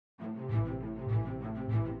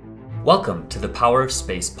Welcome to the Power of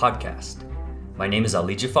Space podcast. My name is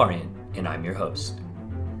Ali Jafarian, and I'm your host.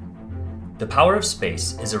 The Power of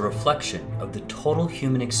Space is a reflection of the total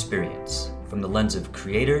human experience from the lens of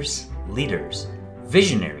creators, leaders,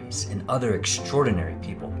 visionaries, and other extraordinary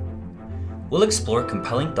people. We'll explore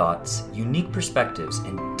compelling thoughts, unique perspectives,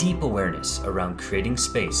 and deep awareness around creating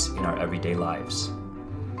space in our everyday lives.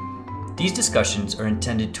 These discussions are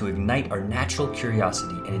intended to ignite our natural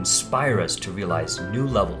curiosity and inspire us to realize new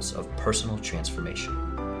levels of personal transformation.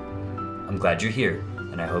 I'm glad you're here,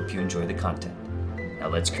 and I hope you enjoy the content. Now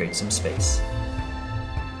let's create some space.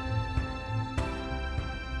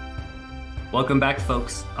 Welcome back,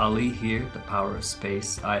 folks. Ali here, The Power of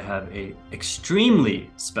Space. I have an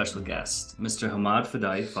extremely special guest, Mr. Hemad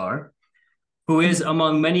Fadaifar, who is,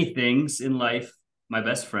 among many things in life, my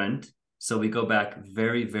best friend. So we go back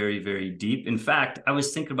very, very, very deep. In fact, I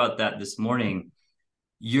was thinking about that this morning.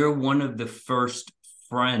 You're one of the first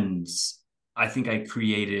friends I think I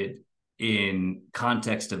created in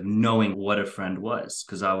context of knowing what a friend was,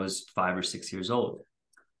 because I was 5 or 6 years old.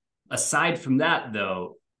 Aside from that,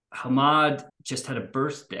 though, Hemad just had a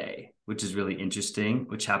birthday, which is really interesting,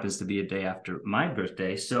 which happens to be a day after my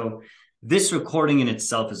birthday. So this recording in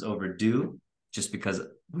itself is overdue, just because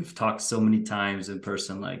we've talked so many times in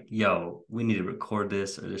person, like, yo, we need to record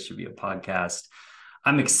this, or this should be a podcast.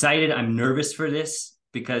 I'm excited. I'm nervous for this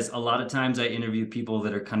because a lot of times I interview people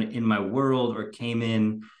that are kind of in my world or came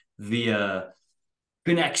in via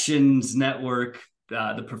connections, network,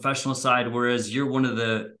 the professional side, whereas you're one of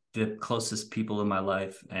the closest people in my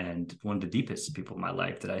life and one of the deepest people in my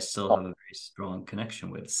life that I still have a very strong connection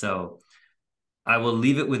with. So I will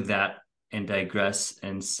leave it with that and digress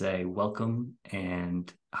and say welcome. And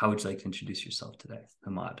how would you like to introduce yourself today,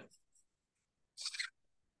 Hemad?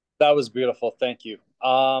 That was beautiful. Thank you.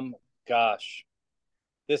 Gosh,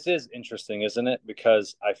 this is interesting, isn't it?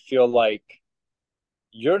 Because I feel like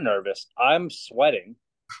you're nervous. I'm sweating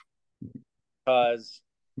because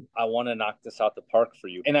I want to knock this out the park for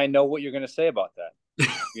you. And I know what you're going to say about that.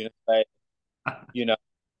 You're going to say,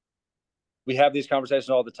 we have these conversations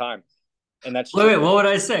all the time. And that's wait, what would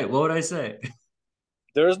I say? What would I say?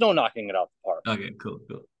 There is no knocking it out the park. Okay, cool.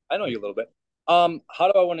 I know you a little bit. How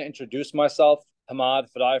do I want to introduce myself? Hemad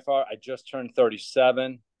Fadaifar. I just turned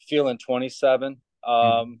 37, feeling 27.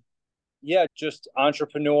 Yeah, just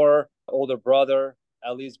entrepreneur, older brother,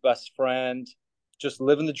 Ellie's best friend, just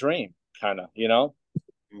living the dream, kind of,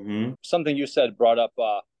 Something you said brought up,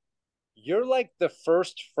 you're like the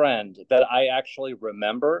first friend that I actually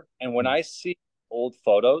remember. And when I see old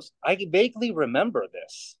photos, I vaguely remember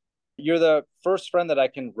this. You're the first friend that I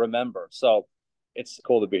can remember. So it's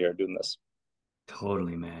cool to be here doing this.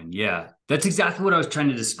 Totally, man. Yeah. That's exactly what I was trying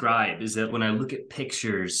to describe, is that when I look at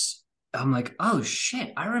pictures, I'm like, oh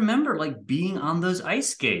shit, I remember like being on those ice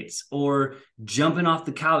skates or jumping off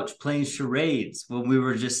the couch playing charades when we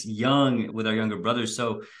were just young with our younger brothers.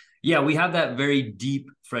 So yeah, we have that very deep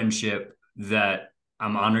friendship that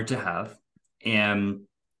I'm honored to have. And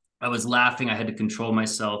I was laughing. I had to control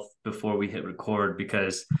myself before we hit record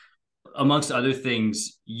because, amongst other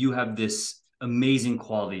things, you have this amazing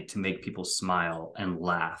quality to make people smile and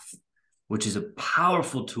laugh, which is a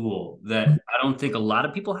powerful tool that I don't think a lot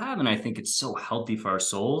of people have. And I think it's so healthy for our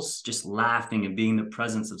souls, just laughing and being in the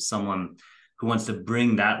presence of someone who wants to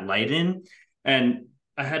bring that light in. And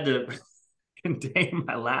I had to contain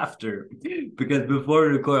my laughter because before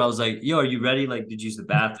we record, I was like, yo, are you ready? Like, did you use the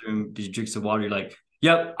bathroom? Did you drink some water? You're like,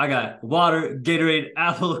 yep, I got water, Gatorade,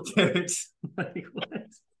 apple, carrots. Like, what?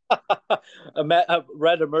 A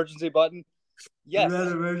red emergency button. Yes. Red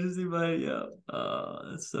emergency button. Yeah. Oh,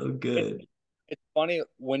 that's so good. It's funny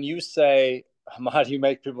when you say, Hemad, you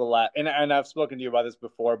make people laugh. And I've spoken to you about this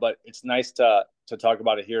before, but it's nice to talk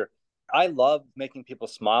about it here. I love making people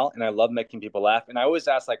smile and I love making people laugh. And I always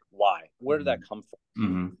ask, like, why? Where did that come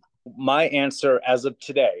from? My answer as of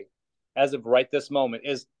today, as of right this moment,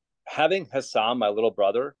 is having Hassan, my little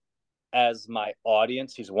brother, as my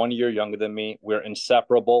audience. He's 1 year younger than me. We're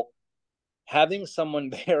inseparable. Having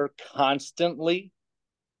someone there constantly,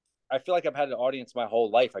 I feel like I've had an audience my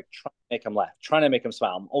whole life, like trying to make him laugh, trying to make him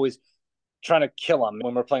smile. I'm always trying to kill him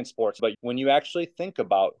when we're playing sports. But when you actually think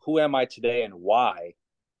about who am I today and why,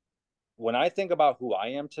 when I think about who I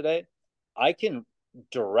am today, I can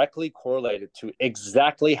directly correlate it to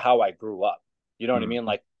exactly how I grew up. You know what I mean?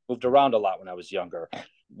 Like, moved around a lot when I was younger,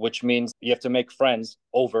 which means you have to make friends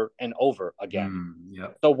over and over again.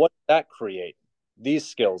 Yep. So what does that create? These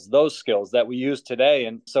skills, those skills that we use today.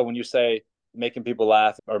 And so when you say making people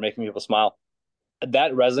laugh or making people smile,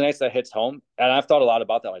 that resonates, that hits home. And I've thought a lot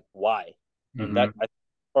about that, like, why? And that's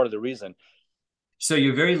part of the reason. So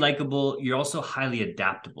you're very likable. You're also highly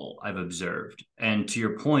adaptable, I've observed. And to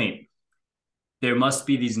your point, there must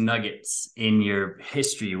be these nuggets in your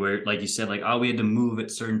history where, like you said, like, oh, we had to move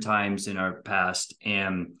at certain times in our past.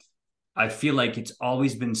 And I feel like it's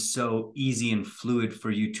always been so easy and fluid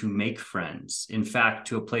for you to make friends. In fact,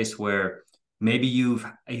 to a place where maybe you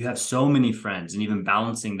have so many friends, and even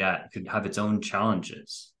balancing that could have its own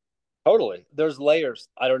challenges. Totally. There's layers.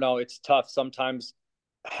 I don't know. It's tough sometimes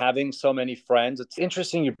having so many friends. It's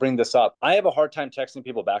interesting you bring this up. I have a hard time texting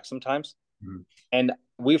people back sometimes. Mhm. And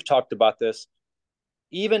we've talked about this.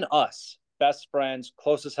 Even us, best friends,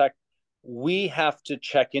 close as heck, we have to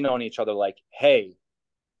check in on each other like, hey,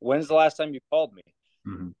 when's the last time you called me?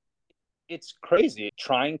 Mhm. It's crazy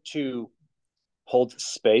trying to hold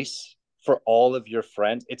space for all of your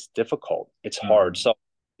friends. It's difficult. It's hard. Mhm. So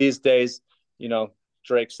these days, you know,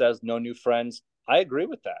 Drake says no new friends. I agree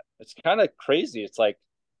with that. It's kind of crazy. It's like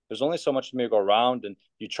there's only so much to go around, and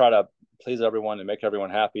you try to please everyone and make everyone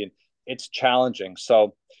happy, and it's challenging.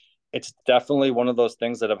 So it's definitely one of those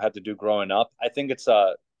things that I've had to do growing up. I think it's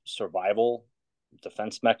a survival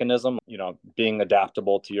defense mechanism, you know, being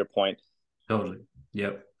adaptable to your point. Totally.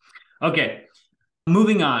 Yep. Okay.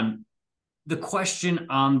 Moving on. The question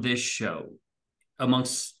on this show,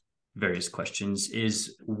 amongst various questions,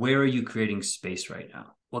 is where are you creating space right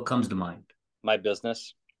now? What comes to mind? My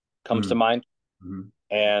business comes to mind. Mm-hmm.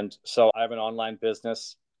 And so I have an online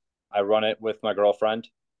business. I run it with my girlfriend,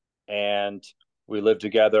 and we live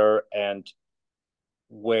together. And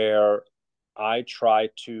where I try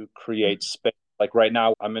to create space, like right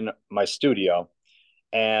now, I'm in my studio,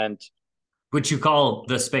 and Which you call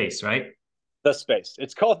the space, right? the space,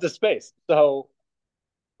 it's called the space. So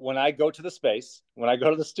when I go to the space, when I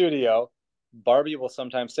go to the studio, Barbie will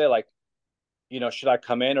sometimes say, like, you know, should I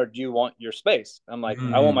come in or do you want your space? I'm like,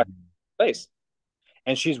 I want my Mm. space.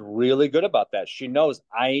 And she's really good about that. She knows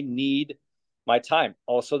I need my time.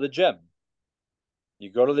 Also, the gym.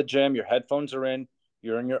 You go to the gym, your headphones are in,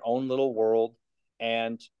 you're in your own little world,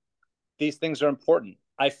 and these things are important.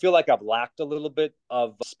 I feel like I've lacked a little bit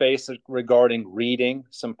of space regarding reading,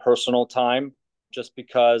 some personal time, just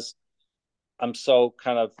because I'm so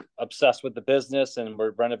kind of obsessed with the business and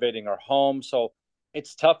we're renovating our home. So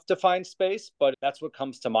it's tough to find space, but that's what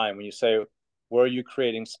comes to mind when you say, where are you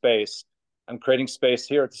creating space? I'm creating space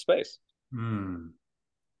here at the space. Mm.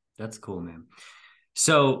 That's cool, man.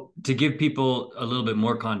 So, to give people a little bit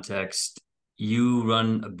more context, you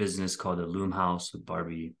run a business called the Loom House with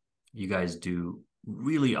Barbie. You guys do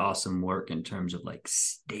really awesome work in terms of like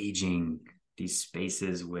staging these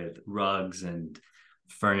spaces with rugs and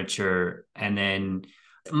furniture. And then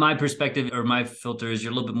my perspective or my filter is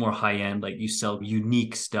you're a little bit more high end, like you sell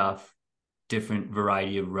unique stuff, different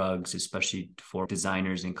variety of rugs, especially for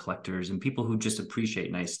designers and collectors and people who just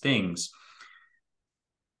appreciate nice things.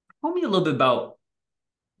 Tell me a little bit about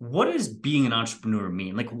what does being an entrepreneur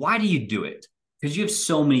mean? Like, why do you do it? Because you have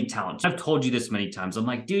so many talents. I've told you this many times. I'm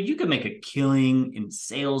like, dude, you can make a killing in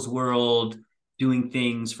sales world, doing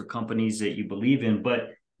things for companies that you believe in, but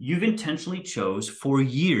you've intentionally chose for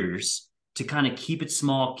years to kind of keep it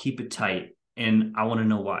small, keep it tight. And I want to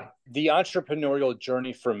know why. The entrepreneurial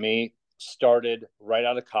journey for me started right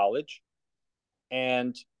out of college,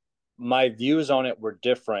 and my views on it were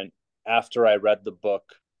different after I read the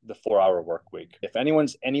book, The 4 Hour Work Week. If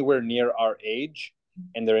anyone's anywhere near our age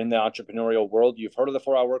and they're in the entrepreneurial world, you've heard of the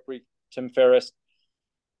 4 Hour Work Week, Tim Ferriss,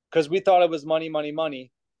 because we thought it was money, money,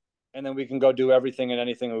 money. And then we can go do everything and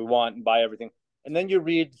anything we want and buy everything. And then you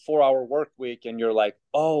read 4 Hour Work Week and you're like,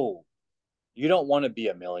 oh, you don't want to be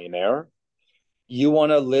a millionaire. You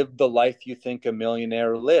want to live the life you think a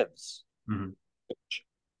millionaire lives. Mm-hmm.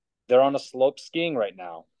 They're on a slope skiing right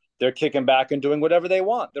now. They're kicking back and doing whatever they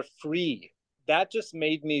want. They're free. That just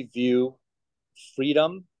made me view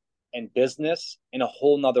freedom and business in a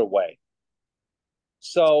whole nother way.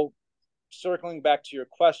 So, circling back to your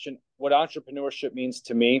question, what entrepreneurship means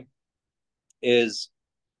to me is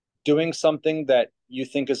doing something that you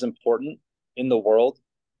think is important in the world,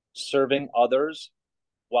 serving others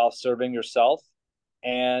while serving yourself,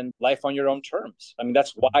 and life on your own terms. I mean,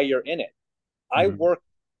 that's why you're in it. I Mm-hmm. work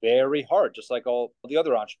very hard, just like all the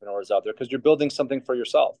other entrepreneurs out there, because you're building something for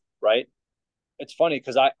yourself, right? It's funny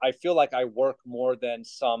because I feel like I work more than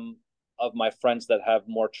some of my friends that have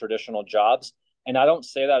more traditional jobs. And I don't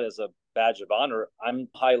say that as a badge of honor. I'm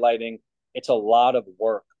highlighting it's a lot of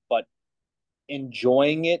work, but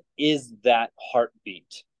enjoying it is that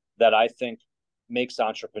heartbeat that I think makes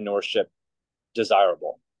entrepreneurship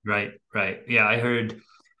desirable. Right, right. Yeah, I heard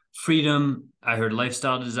freedom. I heard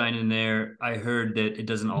lifestyle design in there. I heard that it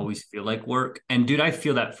doesn't always feel like work. And dude, I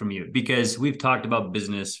feel that from you because we've talked about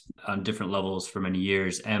business on different levels for many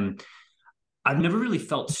years. And I've never really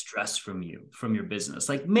felt stress from you, from your business.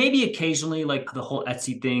 Like maybe occasionally, like the whole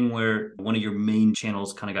Etsy thing where one of your main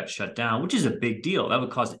channels kind of got shut down, which is a big deal. That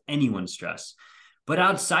would cause anyone stress. But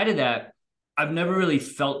outside of that, I've never really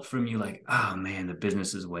felt from you like, oh man, the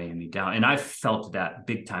business is weighing me down. And I've felt that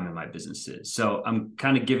big time in my businesses. So I'm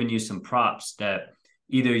kind of giving you some props that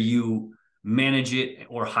either you manage it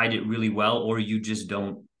or hide it really well, or you just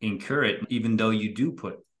don't incur it, even though you do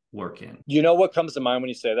put work in. You know what comes to mind when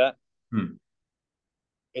you say that? Hmm.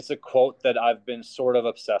 It's a quote that I've been sort of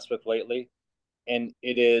obsessed with lately. And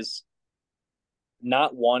it is,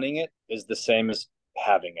 not wanting it is the same as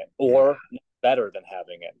having it, Yeah. or better than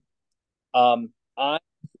having it. I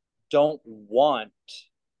don't want,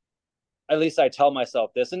 at least I tell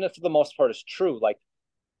myself this, and if for the most part it's true, like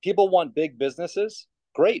people want big businesses,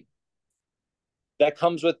 great. That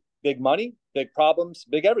comes with big money, big problems,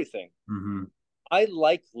 big everything. Mm-hmm. I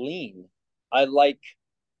like lean. I like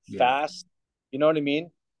Yeah. fast. You know what I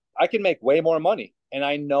mean? I can make way more money, and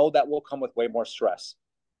I know that will come with way more stress.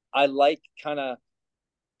 I like kind of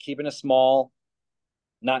keeping it small,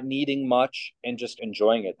 not needing much, and just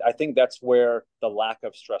enjoying it. I think that's where the lack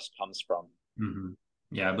of stress comes from. Mm-hmm.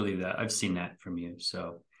 Yeah, I believe that. I've seen that from you.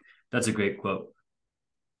 So that's a great quote.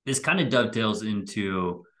 This kind of dovetails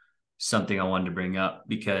into something I wanted to bring up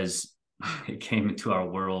because it came into our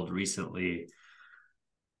world recently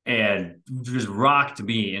and just rocked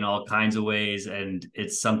me in all kinds of ways. And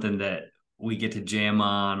it's something that we get to jam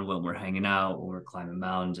on when we're hanging out, when we're climbing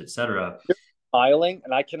mountains, etc. You're smiling,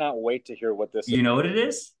 and I cannot wait to hear what this is. You know what it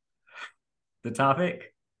is? The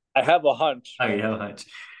topic? I have a hunch. Oh, you have a hunch.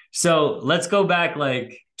 So let's go back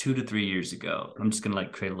like 2 to 3 years ago. I'm just gonna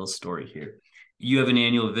like create a little story here. You have an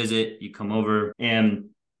annual visit, you come over, and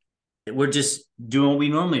we're just doing what we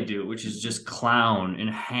normally do, which is just clown and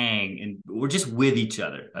hang, and we're just with each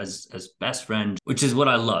other as best friends, which is what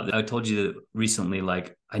I love. I told you that recently,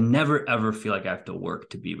 like I never ever feel like I have to work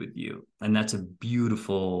to be with you, and that's a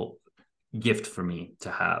beautiful gift for me to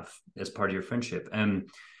have as part of your friendship. And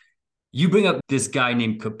you bring up this guy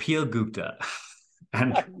named Kapil Gupta,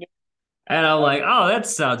 and and I'm like, oh, that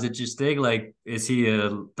sounds interesting. Like, is he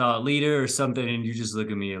a thought leader or something? And you just look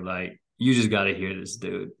at me like, you just got to hear this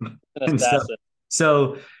dude. An And so, assassin.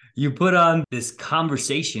 so you put on this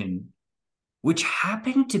conversation, which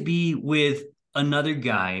happened to be with another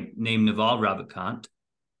guy named Naval Ravikant,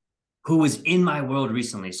 who was in my world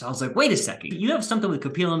recently. So I was like, wait a second, you have something with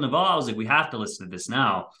Kapil and Naval? I was like, we have to listen to this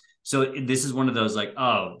now. So this is one of those like,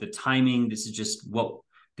 oh, the timing, this is just what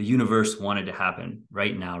the universe wanted to happen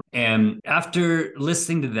right now. And after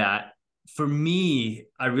listening to that, for me,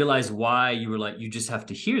 I realized why you were like, you just have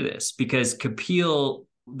to hear this because Kapil,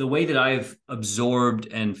 the way that I've absorbed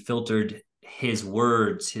and filtered his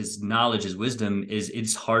words, his knowledge, his wisdom is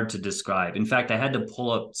it's hard to describe. In fact, I had to pull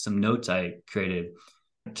up some notes I created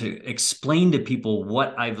to explain to people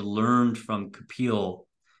what I've learned from Kapil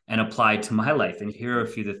and applied to my life. And here are a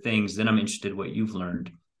few of the things. Then I'm interested in what you've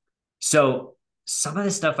learned. So some of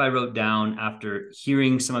the stuff I wrote down after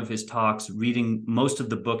hearing some of his talks, reading most of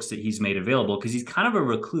the books that he's made available, because he's kind of a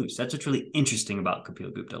recluse. That's what's really interesting about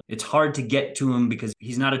Kapil Gupta. It's hard to get to him because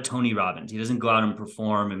he's not a Tony Robbins. He doesn't go out and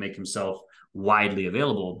perform and make himself widely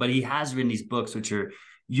available, but he has written these books, which are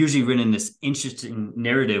usually written in this interesting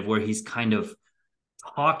narrative where he's kind of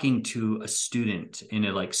talking to a student in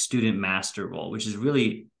a like student master role, which is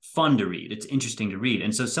really fun to read. It's interesting to read.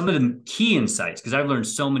 And so some of the key insights, because I've learned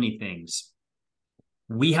so many things,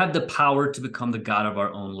 we have the power to become the God of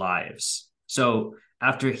our own lives. So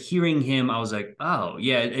after hearing him, I was like, oh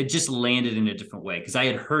yeah, it just landed in a different way. Because I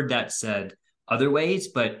had heard that said other ways,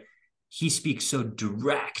 but he speaks so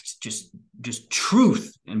direct, just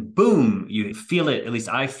truth, and boom, you feel it. At least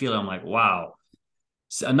I feel it. I'm like, wow.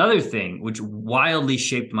 So another thing which wildly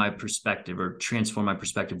shaped my perspective or transformed my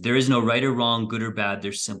perspective, there is no right or wrong, good or bad.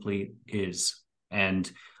 There simply is.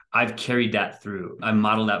 And I've carried that through. I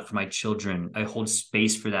model that for my children. I hold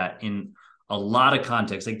space for that in a lot of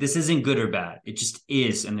contexts. Like this isn't good or bad. It just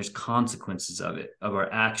is. And there's consequences of it, of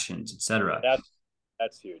our actions, etc.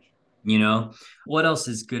 That's huge. You know, what else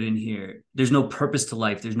is good in here? There's no purpose to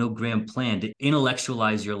life. There's no grand plan. To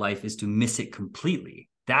intellectualize your life is to miss it completely.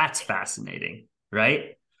 That's fascinating,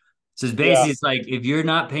 right? So it's Yeah. basically, it's like if you're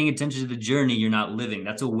not paying attention to the journey, you're not living.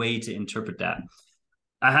 That's a way to interpret that.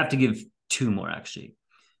 I have to give two more actually.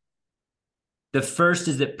 The first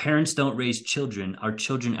is that parents don't raise children. Our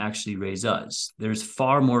children actually raise us. There's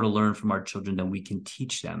far more to learn from our children than we can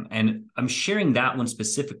teach them. And I'm sharing that one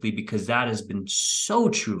specifically because that has been so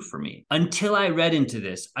true for me. Until I read into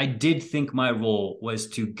this, I did think my role was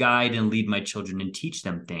to guide and lead my children and teach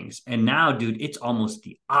them things. And now, dude, it's almost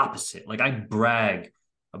the opposite. Like I brag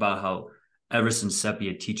about how Everest and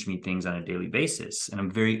Sepia teach me things on a daily basis. And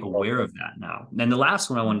I'm very aware of that now. And the last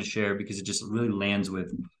one I wanted to share, because it just really lands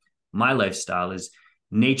with my lifestyle, is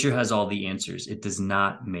nature has all the answers. It does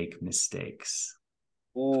not make mistakes.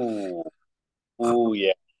 Ooh, ooh,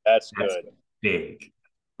 yeah, that's That's good. big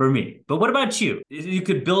for me. But what about you? You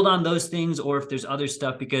could build on those things, or if there's other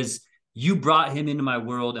stuff, because you brought him into my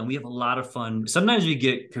world and we have a lot of fun. Sometimes we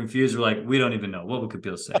get confused. We're like, we don't even know. What would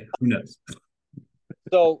Kapil say? Who knows?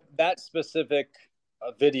 So that specific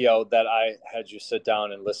video that I had you sit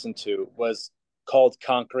down and listen to was called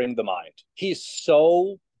Conquering the Mind. He's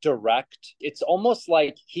so direct. It's almost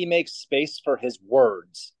like he makes space for his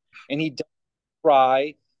words, and he doesn't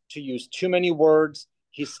try to use too many words.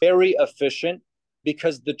 He's very efficient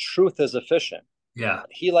because the truth is efficient. Yeah.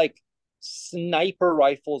 He like sniper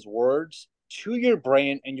rifles words to your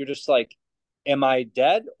brain, and you're just like, am I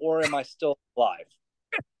dead or am I still alive?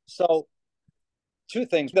 So two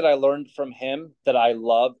things that I learned from him that I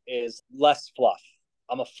love is less fluff.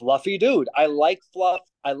 I'm a fluffy dude. I like fluff.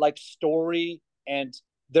 I like story. And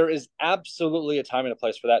there is absolutely a time and a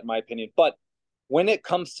place for that, in my opinion. But when it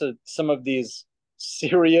comes to some of these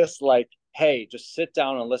serious, like, hey, just sit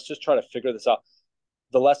down and let's just try to figure this out,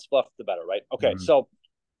 the less fluff, the better, right? Okay. Mm-hmm. So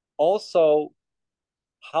also,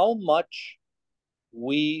 how much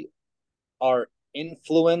we are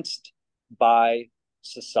influenced by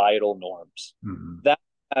societal norms. Mm-hmm. That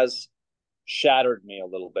has shattered me a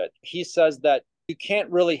little bit. He says that you can't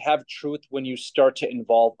really have truth when you start to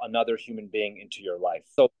involve another human being into your life.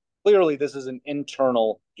 So clearly, this is an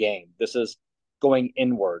internal game. This is going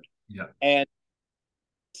inward. Yeah. And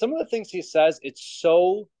some of the things he says, it's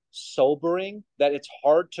so sobering that it's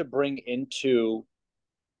hard to bring into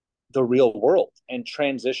the real world and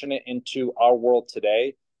transition it into our world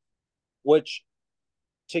today, which,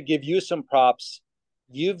 to give you some props,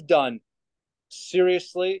 you've done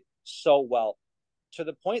seriously so well, to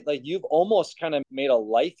the point like you've almost kind of made a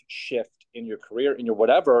life shift in your career, in your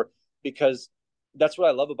whatever, because that's what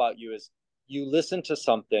I love about you is you listen to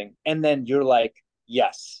something and then you're like,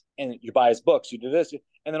 yes. And you buy his books, you do this.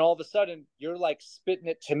 And then all of a sudden you're like spitting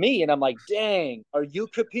it to me. And I'm like, dang, are you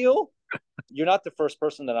Kapil? You're not the first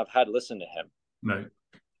person that I've had listen to him. Right.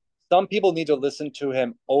 Some people need to listen to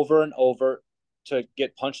him over and over to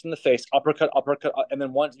get punched in the face, uppercut, uppercut, and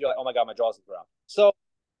then once you're like, oh my God, my jaw's on the ground. So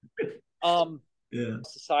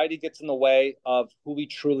society gets in the way of who we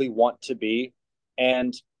truly want to be.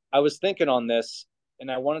 And I was thinking on this, and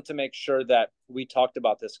I wanted to make sure that we talked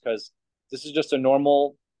about this because this is just a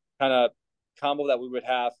normal kind of combo that we would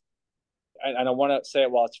have. And I want to say it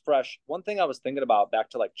while it's fresh. One thing I was thinking about back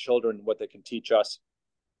to like children, what they can teach us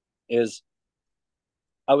is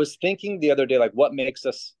I was thinking the other day, like what makes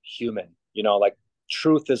us human? You know, like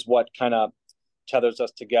truth is what kind of tethers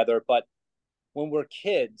us together. But when we're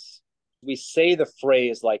kids, we say the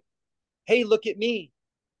phrase like, hey, look at me.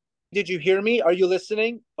 Did you hear me? Are you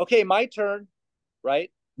listening? Okay, my turn. Right?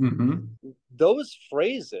 Mm-hmm. Those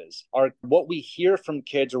phrases are what we hear from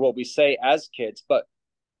kids or what we say as kids, but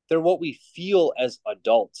they're what we feel as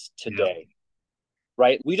adults today. Yeah.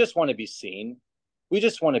 Right? We just want to be seen. We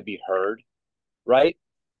just want to be heard. Right?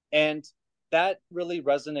 And that really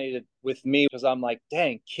resonated with me because I'm like,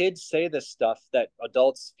 dang, kids say this stuff that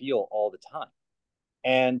adults feel all the time.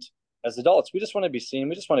 And as adults, we just want to be seen.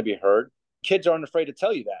 We just want to be heard. Kids aren't afraid to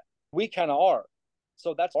tell you that. We kind of are.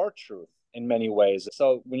 So that's our truth in many ways.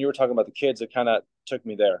 So when you were talking about the kids, it kind of took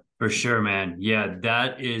me there. For sure, man. Yeah,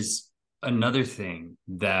 that is another thing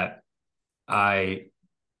that I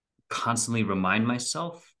constantly remind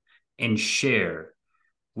myself and share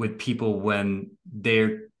with people when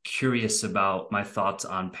they're curious about my thoughts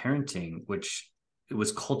on parenting, which it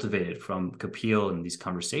was cultivated from Kapil and these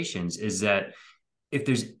conversations, is that if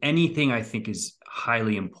there's anything I think is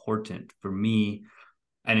highly important for me,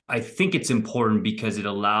 and I think it's important because it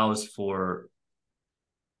allows for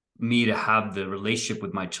me to have the relationship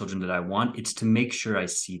with my children that I want, it's to make sure I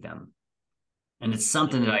see them. And it's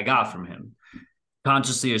something that I got from him,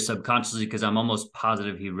 consciously or subconsciously, because I'm almost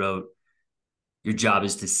positive he wrote, your job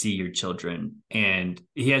is to see your children. And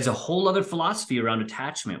he has a whole other philosophy around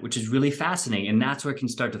attachment, which is really fascinating. And that's where it can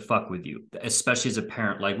start to fuck with you, especially as a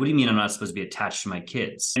parent. Like, what do you mean I'm not supposed to be attached to my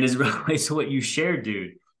kids? And as it relates to what you shared,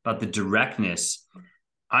 dude, about the directness,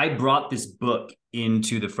 I brought this book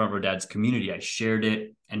into the Front Row Dads community. I shared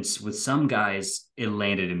it, and with some guys, it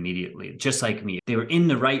landed immediately, just like me. They were in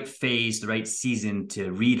the right phase, the right season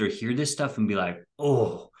to read or hear this stuff and be like,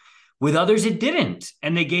 oh. With others, it didn't.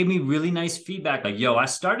 And they gave me really nice feedback like, yo, I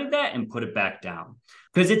started that and put it back down.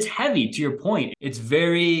 Because it's heavy, to your point. It's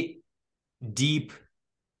very deep.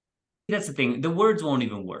 That's the thing. The words won't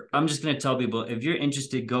even work. I'm just going to tell people, if you're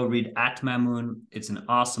interested, go read At Mamoon. It's an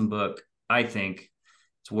awesome book. I think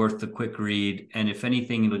it's worth the quick read. And if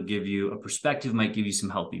anything, it'll give you a perspective, might give you some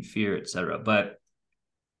healthy fear, etc. But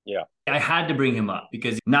yeah, I had to bring him up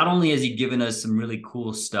because not only has he given us some really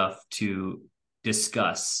cool stuff to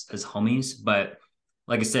discuss as homies, but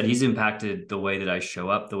like I said, he's impacted the way that I show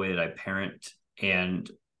up, the way that I parent. And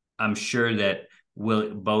I'm sure that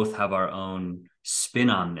we'll both have our own spin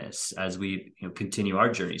on this as we continue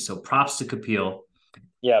our journey. So props to Kapil.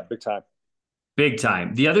 Yeah, big time. Big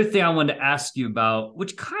time. The other thing I wanted to ask you about,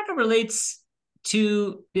 which kind of relates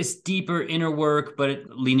to this deeper inner work, but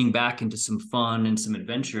leaning back into some fun and some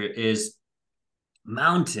adventure, is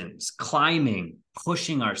mountains, climbing,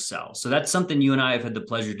 pushing ourselves. So that's something you and I have had the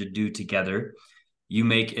pleasure to do together. You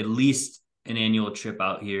make at least an annual trip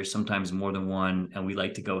out here, sometimes more than one, and we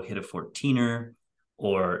like to go hit a 14er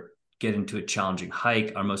or get into a challenging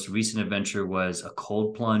hike. Our most recent adventure was a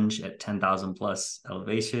cold plunge at 10,000 plus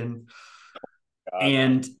elevation.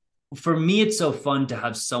 And for me, it's so fun to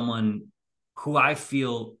have someone who I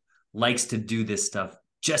feel likes to do this stuff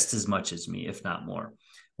just as much as me, if not more.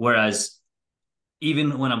 Whereas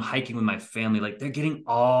even when I'm hiking with my family, like they're getting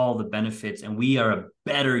all the benefits and we are a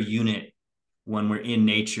better unit when we're in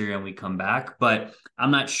nature and we come back. But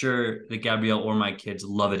I'm not sure that Gabrielle or my kids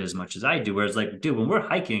love it as much as I do. Whereas like, dude, when we're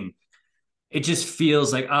hiking, it just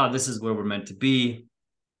feels like, this is where we're meant to be.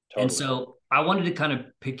 Totally. And so I wanted to kind of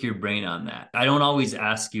pick your brain on that. I don't always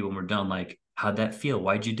ask you when we're done, like, how'd that feel?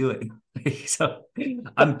 Why'd you do it? So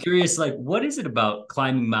I'm curious, like, what is it about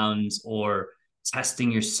climbing mountains or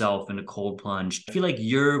testing yourself in a cold plunge? I feel like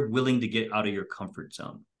you're willing to get out of your comfort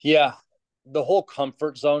zone. Yeah. The whole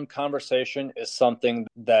comfort zone conversation is something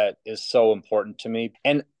that is so important to me.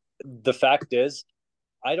 And the fact is,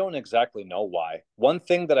 I don't exactly know why. One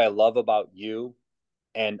thing that I love about you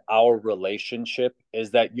and our relationship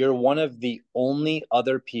is that you're one of the only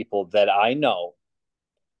other people that I know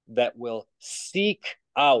that will seek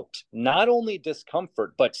out not only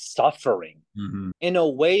discomfort, but suffering in a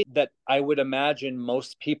way that I would imagine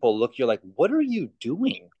most people look, you're like, what are you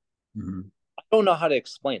doing? I don't know how to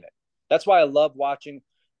explain it. That's why I love watching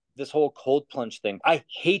this whole cold plunge thing. I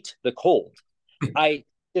hate the cold. I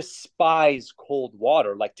despise cold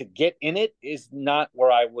water. Like, to get in it is not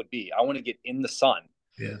where I would be. I want to get in the sun.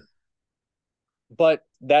 Yeah. But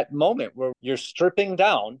that moment where you're stripping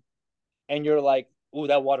down and you're like, ooh,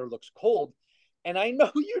 that water looks cold. And I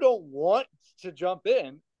know you don't want to jump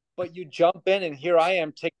in, but you jump in and here I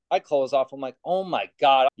am taking my clothes off. I'm like, oh my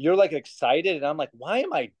God. You're like excited. And I'm like, why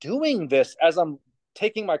am I doing this as I'm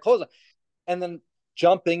taking my clothes off? And then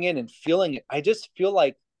jumping in and feeling it. I just feel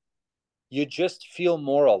like you just feel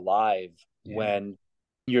more alive when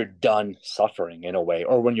you're done suffering in a way,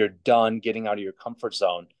 or when you're done getting out of your comfort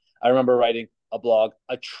zone. I remember writing a blog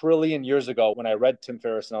 1 trillion years ago when I read Tim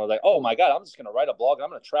Ferriss, and I was like, oh my God, I'm just going to write a blog. I'm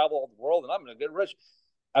going to travel the world and I'm going to get rich.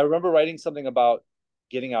 I remember writing something about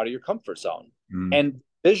getting out of your comfort zone. And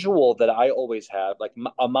visual that I always have, like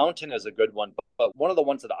a mountain is a good one, but one of the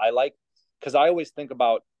ones that I like, because I always think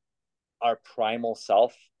about our primal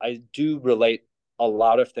self. I do relate a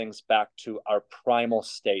lot of things back to our primal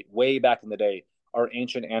state way back in the day, our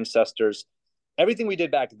ancient ancestors. Everything we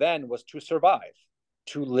did back then was to survive,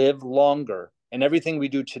 to live longer. And everything we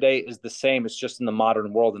do today is the same. It's just in the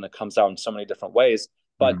modern world, and it comes out in so many different ways.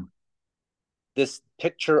 But this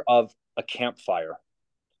picture of a campfire,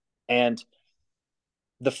 and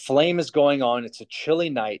the flame is going on. It's a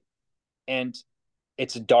chilly night and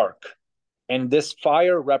it's dark. And this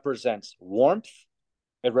fire represents warmth,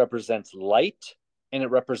 it represents light, and it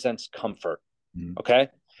represents comfort. Okay.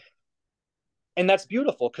 And that's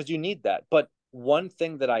beautiful because you need that. But one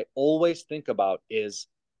thing that I always think about is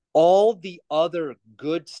all the other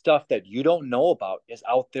good stuff that you don't know about is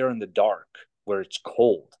out there in the dark where it's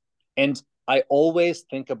cold. And I always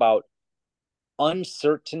think about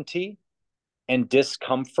uncertainty and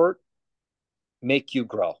discomfort make you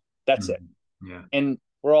grow. That's it. Yeah. And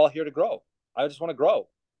we're all here to grow. I just want to grow.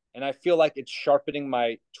 And I feel like it's sharpening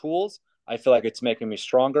my tools. I feel like it's making me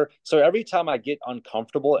stronger. So every time I get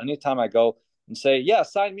uncomfortable, anytime I go and say, yeah,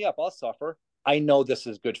 sign me up, I'll suffer, I know this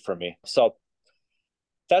is good for me. So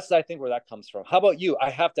that's, I think, where that comes from. How about you? I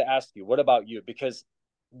have to ask you, what about you? Because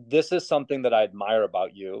this is something that I admire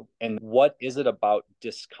about you. And what is it about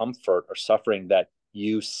discomfort or suffering that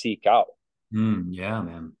you seek out? Yeah,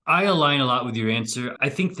 man. I align a lot with your answer. I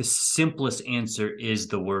think the simplest answer is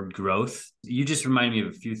the word growth. You just remind me of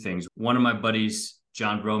a few things. One of my buddies,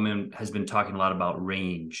 John Broman, has been talking a lot about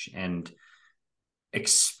range and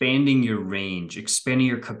expanding your range, expanding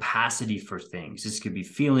your capacity for things. This could be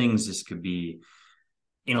feelings, this could be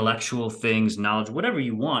intellectual things, knowledge, whatever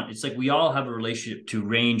you want. It's like we all have a relationship to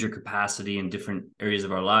range or capacity in different areas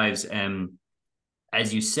of our lives. And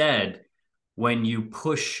as you said, when you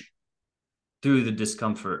push through the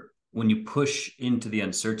discomfort, when you push into the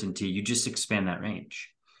uncertainty, you just expand that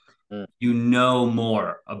range. Mm. You know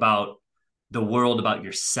more about the world, about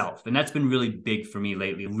yourself. And that's been really big for me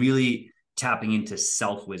lately, really tapping into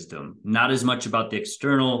self wisdom, not as much about the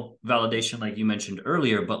external validation, like you mentioned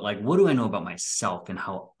earlier, but like, what do I know about myself and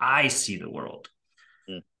how I see the world?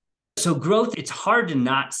 Mm. So growth, it's hard to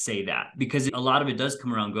not say that because a lot of it does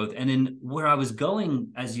come around growth. And then where I was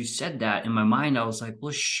going, as you said that in my mind, I was like,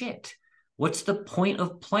 well, shit, what's the point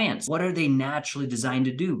of plants? What are they naturally designed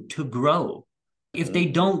to do? To grow. If they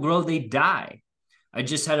don't grow, they die. I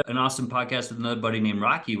just had an awesome podcast with another buddy named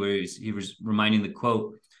Rocky where he was reminding the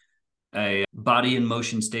quote, a body in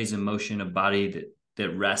motion stays in motion, a body that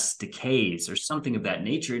rests decays, or something of that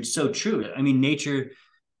nature. It's so true. I mean, nature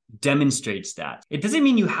demonstrates that. It doesn't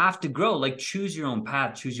mean you have to grow, like choose your own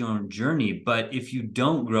path, choose your own journey. But if you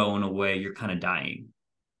don't grow in a way, you're kind of dying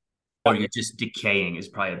or you're just decaying is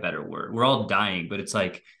probably a better word. We're all dying, but it's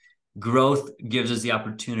like growth gives us the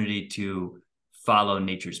opportunity to follow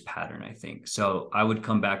nature's pattern, I think. So I would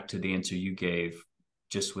come back to the answer you gave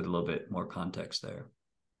just with a little bit more context there.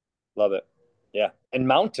 Love it. Yeah. And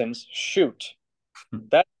mountains, shoot.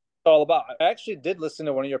 That's all about. I actually did listen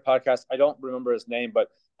to one of your podcasts. I don't remember his name, but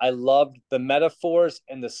I loved the metaphors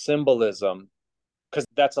and the symbolism because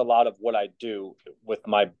that's a lot of what I do with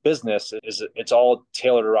my business is it's all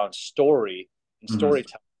tailored around story and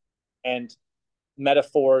storytelling. And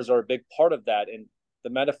metaphors are a big part of that. And the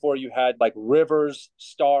metaphor you had like rivers,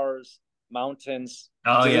 stars, mountains.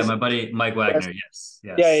 Oh yeah, my buddy Mike Wagner. Yes,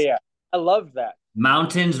 Yeah, yeah, yes. yeah. I love that.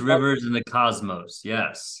 Mountains, rivers, and the cosmos.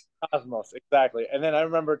 Yes. Cosmos, exactly. And then I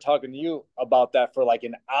remember talking to you about that for like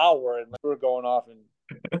an hour, and we were going off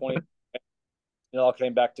in 20. It all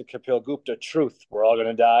came back to Kapil Gupta, truth. We're all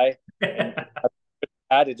gonna die, and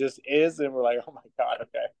it just is, and we're like, oh my god,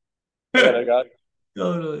 okay, I got it.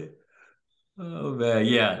 Totally. Oh man,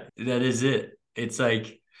 yeah, that is it. It's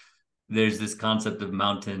like there's this concept of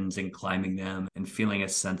mountains and climbing them and feeling a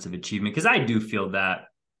sense of achievement. Because I do feel that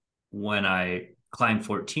when I climb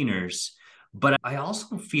 14ers, but I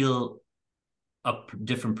also feel a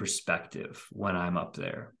different perspective when I'm up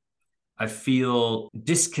there. I feel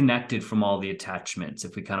disconnected from all the attachments.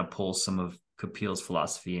 If we kind of pull some of Kapil's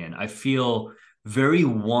philosophy in, I feel very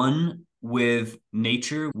one with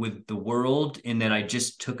nature, with the world, in that I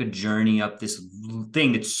just took a journey up this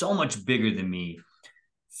thing that's so much bigger than me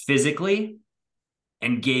physically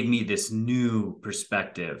and gave me this new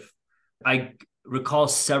perspective. I recall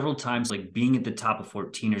several times like being at the top of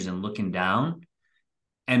 14ers and looking down,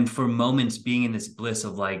 and for moments being in this bliss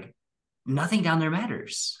of like, nothing down there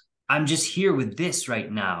matters. I'm just here with this right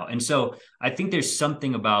now. And so I think there's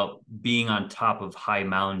something about being on top of high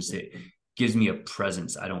mountains that gives me a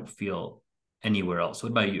presence I don't feel anywhere else.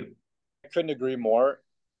 What about you? I couldn't agree more.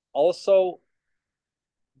 Also,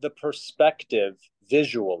 the perspective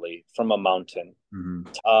visually from a mountain,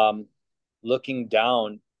 looking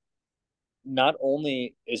down, not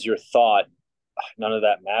only is your thought, none of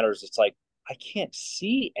that matters. It's like, I can't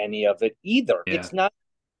see any of it either. Yeah. It's not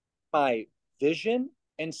my vision.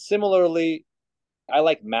 And similarly, I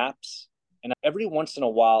like maps. And every once in a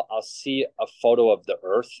while, I'll see a photo of the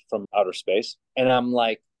Earth from outer space. And I'm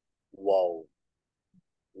like, whoa,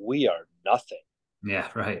 we are nothing. Yeah,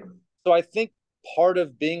 right. So I think part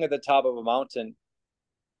of being at the top of a mountain,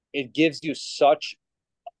 it gives you such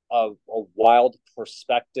a wild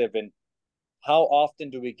perspective. And how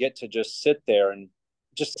often do we get to just sit there and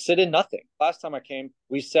just sit in nothing? Last time I came,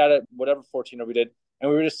 we sat at whatever 14 we did,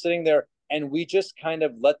 and we were just sitting there and we just kind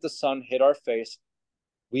of let the sun hit our face.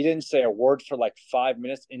 We didn't say a word for like 5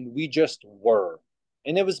 minutes and we just were.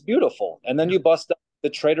 And it was beautiful. And then you bust up the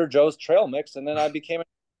Trader Joe's trail mix, and then I became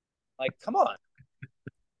like, come on.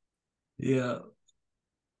 Yeah.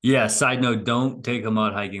 Yeah. Side note, don't take them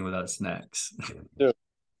out hiking without snacks. Dude,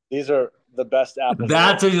 these are the best apples.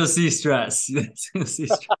 That's when you'll see stress. You'll see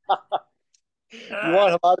stress. You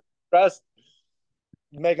want them out of stress?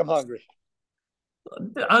 Make them hungry.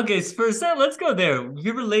 Okay, so for a second, let's go there.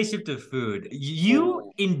 Your relationship to food. You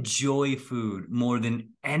Ooh. enjoy food more than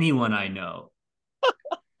anyone I know.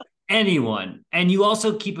 anyone. And you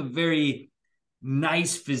also keep a very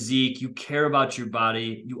nice physique. You care about your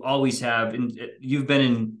body. You always have. And you've been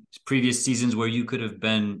in previous seasons where you could have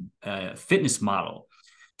been a fitness model.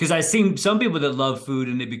 Because I've seen some people that love food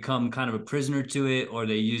and they become kind of a prisoner to it, or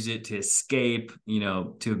they use it to escape,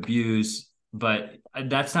 to abuse. But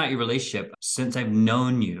that's not your relationship. Since I've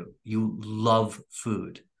known you, you love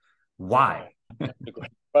food. Why? That's a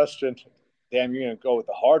great question. Damn, you're gonna go with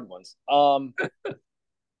the hard ones.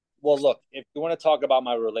 Well, look, if you want to talk about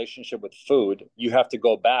my relationship with food, you have to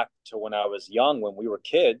go back to when I was young, when we were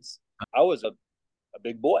kids. I was a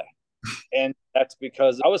big boy. And that's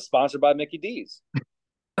because I was sponsored by Mickey D's.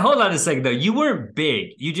 Hold on a second, though. You weren't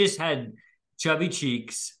big. You just had chubby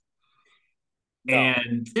cheeks. No,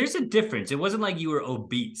 And there's a difference. It wasn't like you were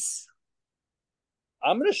obese.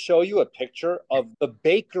 I'm going to show you a picture of the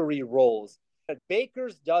bakery rolls at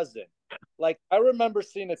Baker's Dozen. Like, I remember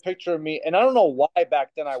seeing a picture of me, and I don't know why back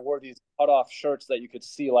then I wore these cut off shirts that you could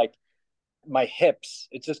see like my hips.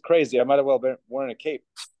 It's just crazy. I might have well been wearing a cape.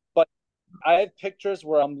 But I have pictures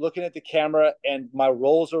where I'm looking at the camera and my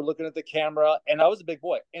rolls are looking at the camera, and I was a big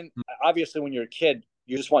boy. And obviously, when you're a kid,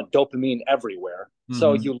 you just want dopamine everywhere.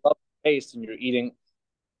 So Mm-hmm. you love taste and you're eating.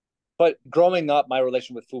 But growing up, my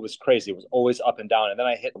relation with food was crazy. It was always up and down. And then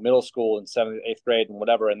I hit middle school in seventh, eighth grade and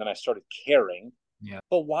whatever. And then I started caring. Yeah.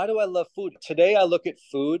 But why do I love food? Today, I look at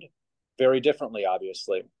food very differently,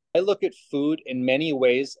 obviously. I look at food in many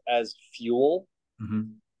ways as fuel.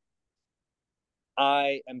 Mm-hmm.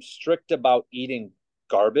 I am strict about eating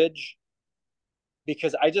garbage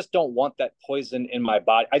because I just don't want that poison in my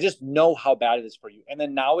body. I just know how bad it is for you. And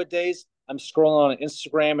then nowadays, I'm scrolling on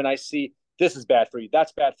Instagram and I see this is bad for you.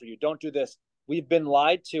 That's bad for you. Don't do this. We've been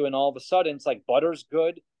lied to, and all of a sudden, it's like butter's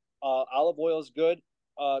good, olive oil is good,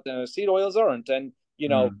 seed oils aren't, and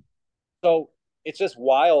Mm-hmm. so it's just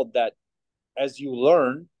wild that as you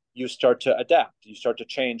learn, you start to adapt, you start to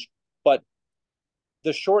change. But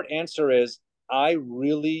the short answer is, I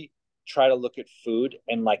really try to look at food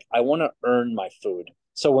and like I want to earn my food.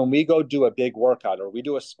 So when we go do a big workout or we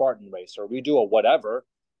do a Spartan race or we do a whatever,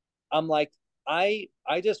 I'm like, I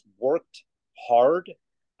just worked hard.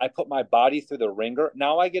 I put my body through the ringer.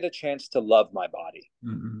 Now I get a chance to love my body,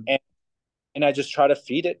 Mm-hmm. and I just try to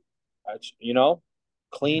feed it, you know,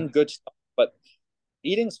 Yeah. clean, good stuff. But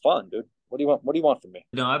eating's fun, dude. What do you want? What do you want from me?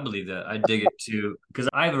 No, I believe that. I dig it too. Because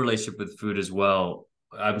I have a relationship with food as well.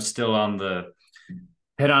 I'm still on the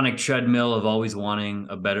hedonic treadmill of always wanting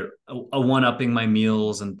a one-upping my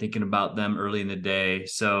meals and thinking about them early in the day.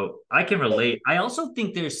 So I can relate. I also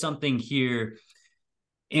think there's something here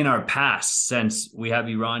in our past, since we have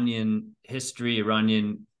Iranian history,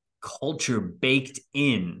 Iranian culture baked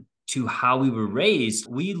in to how we were raised.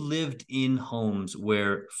 We lived in homes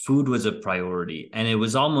where food was a priority, and it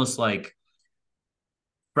was almost like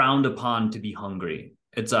frowned upon to be hungry.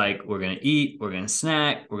 It's like, we're going to eat, we're going to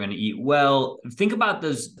snack, we're going to eat well. Think about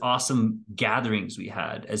those awesome gatherings we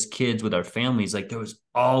had as kids with our families. Like, there was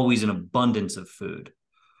always an abundance of food.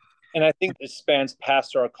 And I think it spans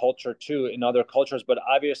past our culture too in other cultures, but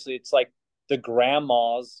obviously it's like the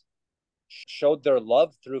grandmas showed their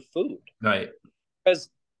love through food. Right. Because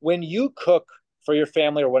when you cook for your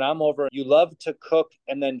family or when I'm over, you love to cook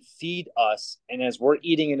and then feed us. And as we're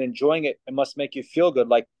eating and enjoying it, it must make you feel good.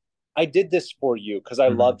 Like, I did this for you because I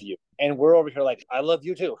Mm-hmm. love you. And we're over here like, I love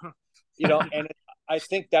you too. And I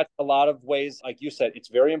think that's a lot of ways, like you said, it's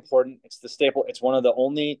very important. It's the staple. It's one of the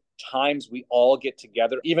only times we all get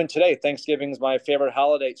together. Even today, Thanksgiving is my favorite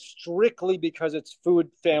holiday, strictly because it's food,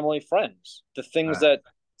 family, friends, the things that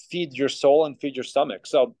feed your soul and feed your stomach.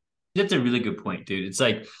 So That's a really good point, dude. It's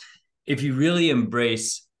like, if you really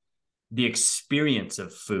embrace the experience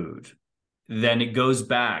of food, then it goes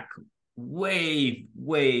back way,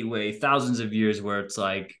 way, way thousands of years, where it's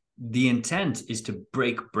like the intent is to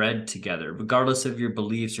break bread together, regardless of your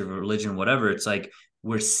beliefs or religion, whatever. It's like,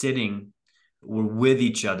 we're sitting, we're with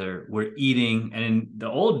each other, we're eating. And in the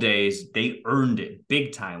old days, they earned it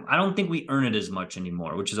big time. I don't think we earn it as much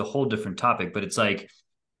anymore, which is a whole different topic, but it's like,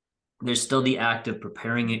 there's still the act of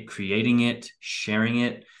preparing it, creating it, sharing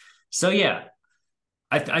it. So yeah,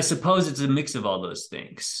 I suppose it's a mix of all those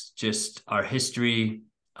things, just our history,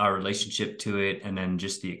 our relationship to it, and then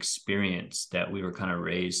just the experience that we were kind of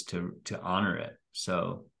raised to honor it.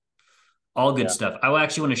 So all good yeah, stuff. I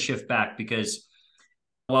actually want to shift back, because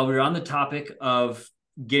while we were on the topic of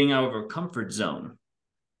getting out of our comfort zone,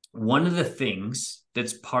 one of the things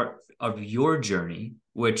that's part of your journey,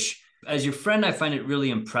 which as your friend, I find it really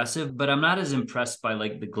impressive, but I'm not as impressed by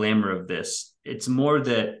like the glamour of this. It's more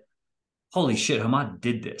that holy shit, Hamad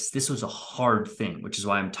did this. This was a hard thing, which is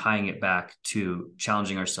why I'm tying it back to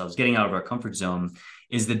challenging ourselves, getting out of our comfort zone,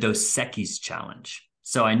 is the Dos Equis challenge.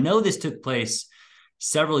 So I know this took place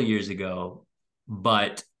several years ago,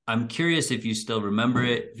 but I'm curious if you still remember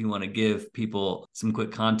it, if you want to give people some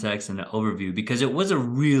quick context and an overview, because it was a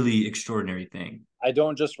really extraordinary thing. I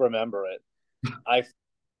don't just remember it. I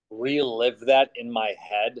relive that in my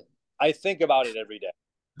head. I think about it every day.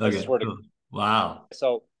 I Okay, swear to God. cool. Wow.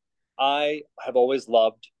 So I have always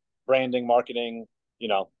loved branding, marketing,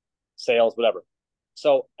 sales, whatever.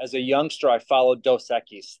 So as a youngster, I followed Dos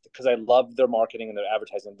Equis because I loved their marketing and their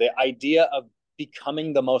advertising. The idea of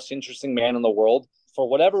becoming the most interesting man in the world, for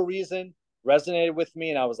whatever reason, resonated with me.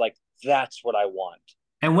 And I was like, that's what I want.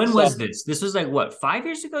 And when So was this? This was like what, 5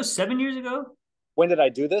 years ago, 7 years ago? when did I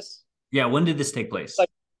do this? Yeah, when did this take place? Like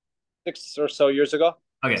 6 or so years ago,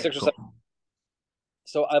 Okay, 6 or 7. cool.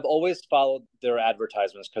 So I've always followed their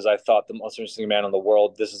advertisements because I thought the most interesting man in the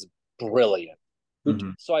world, this is brilliant.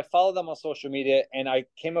 Mm-hmm. So I followed them on social media and I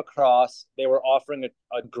came across they were offering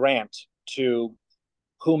a grant to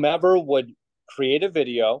whomever would create a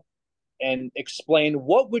video and explain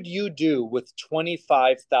what would you do with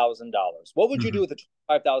 $25,000? What would you do Mm-hmm.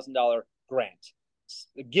 with a $25,000 grant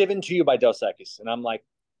given to you by Dos Equis? And I'm like,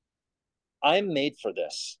 I'm made for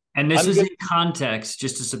this. And this I'm was good. in context,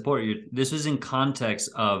 just to support you, this was in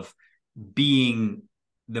context of being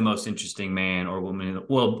the most interesting man or woman,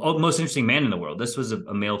 well, most interesting man in the world. This was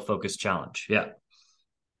a male focused challenge. Yeah.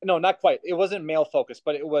 No, not quite. It wasn't male focused,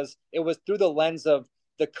 but it was through the lens of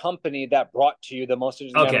the company that brought to you the most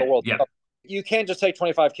interesting man in the Okay. world. Yeah. So you can't just take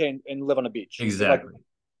 25K and live on a beach. Like, Exactly.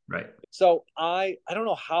 Right. so I don't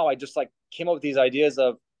know how I just like came up with these ideas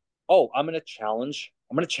of, oh, I'm gonna challenge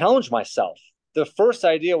myself. The first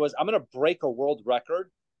idea was I'm gonna break a world record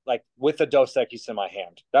like with a Dos Equis in my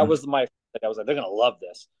hand. That Mm-hmm. was I was like, they're gonna love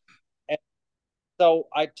this. And so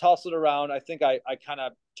I tossed it around. I think I kind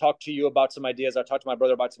of talked to you about some ideas. I talked to my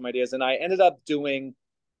brother about some ideas, and I ended up doing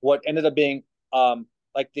what ended up being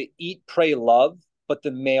like the Eat, Pray, Love, but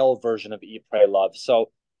the male version of Eat, Pray, Love.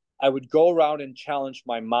 So I would go around and challenge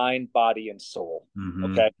my mind, body, and soul.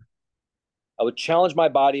 Mm-hmm. Okay. I would challenge my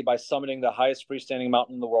body by summiting the highest freestanding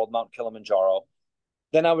mountain in the world, Mount Kilimanjaro.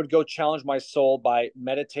 Then I would go challenge my soul by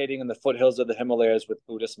meditating in the foothills of the Himalayas with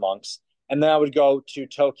Buddhist monks. And then I would go to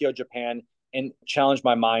Tokyo, Japan, and challenge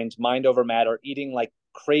my mind over matter, eating like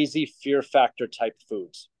crazy fear factor type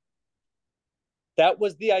foods. That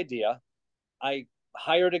was the idea. I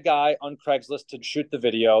hired a guy on Craigslist to shoot the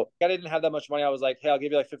video. I didn't have that much money. I was like, hey, I'll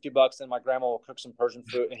give you like 50 bucks and my grandma will cook some Persian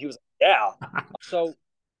food. And he was like, yeah. So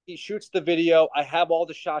he shoots the video. I have all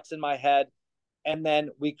the shots in my head. And then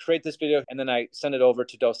we create this video and then I send it over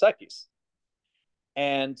to Dos Equis.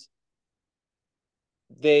 And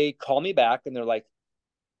they call me back and they're like,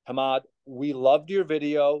 Hamad, we loved your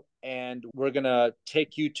video and we're going to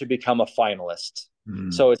take you to become a finalist.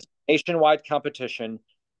 Mm-hmm. So it's a nationwide competition,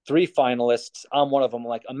 3 finalists. I'm one of them.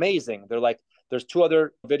 Like, amazing. They're like, there's 2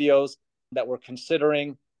 other videos that we're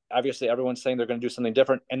considering. Obviously, everyone's saying they're going to do something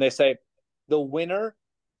different. And they say the winner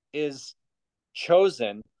is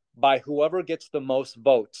chosen by whoever gets the most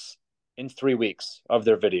votes in 3 weeks of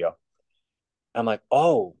their video. I'm like,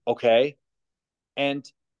 oh, okay. And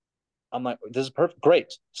I'm like, this is perfect.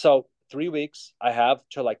 Great. So 3 weeks I have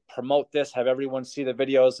to like promote this, have everyone see the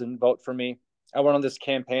videos and vote for me. I went on this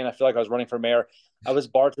campaign. I feel like I was running for mayor. I was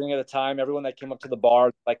bartending at the time. Everyone that came up to the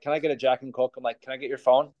bar, like, can I get a Jack and Coke? I'm like, can I get your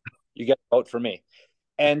phone? You get a vote for me.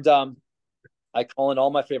 And I call in all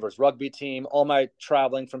my favorites, rugby team, all my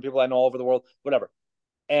traveling from people I know all over the world, whatever.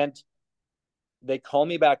 And they call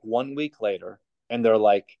me back 1 week later and they're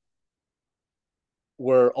like,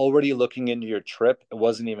 we're already looking into your trip. It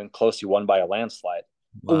wasn't even close. You won by a landslide.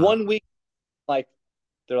 Wow. 1 week, like,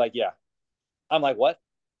 they're like, yeah. I'm like, what?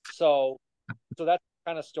 So that's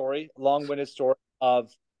kind of story, long-winded story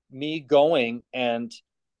of me going and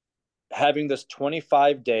having this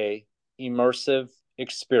 25-day immersive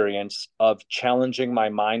experience of challenging my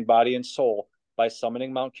mind, body, and soul by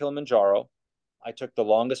summiting Mount Kilimanjaro. I took the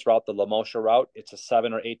longest route, the La Mosha route. It's a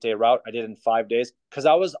 7 or 8 day route. I did it in 5 days because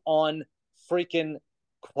I was on freaking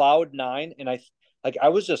cloud nine and I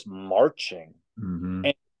was just marching. Mm-hmm.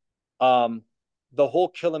 And the whole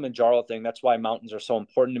Kilimanjaro thing, that's why mountains are so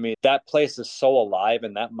important to me. That place is so alive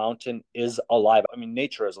and that mountain is alive. I mean,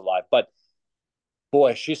 nature is alive, but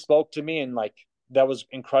boy, she spoke to me and like that was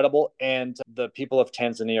incredible. And the people of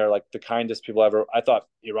Tanzania are like the kindest people ever. I thought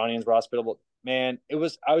Iranians were hospitable. Man, I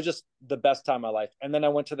was just the best time of my life. And then I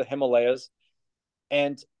went to the Himalayas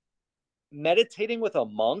and meditating with a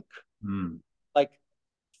monk, Mm. like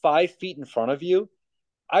 5 feet in front of you.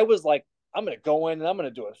 I was like I'm going to go in and I'm going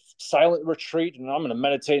to do a silent retreat and I'm going to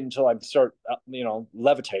meditate until I start,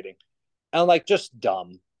 levitating. And like, just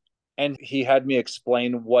dumb. And he had me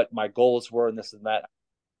explain what my goals were and this and that.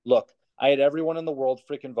 Look, I had everyone in the world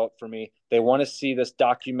freaking vote for me. They want to see this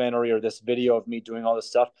documentary or this video of me doing all this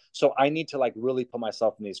stuff. So I need to like really put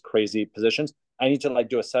myself in these crazy positions. I need to like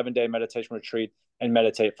do a 7-day meditation retreat and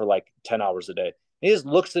meditate for like 10 hours a day. And he just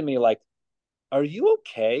looks at me like, are you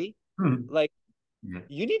okay? Hmm. Like, Yeah.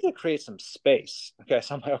 you need to create some space. Okay.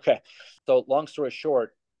 So I'm like, okay. So long story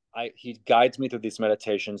short, he guides me through these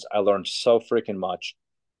meditations. I learned so freaking much.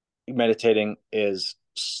 Meditating is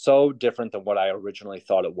so different than what I originally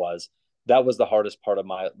thought it was. That was the hardest part of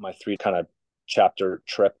my 3 kind of chapter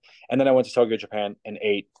trip. And then I went to Tokyo, Japan and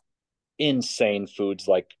ate insane foods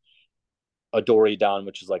like adori don,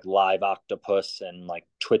 which is like live octopus and like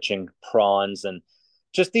twitching prawns and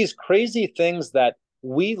just these crazy things that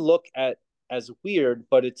we look at as weird,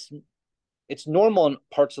 but it's normal in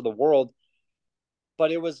parts of the world.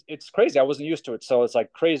 But it's crazy. I wasn't used to it. So it's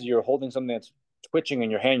like crazy. You're holding something that's twitching in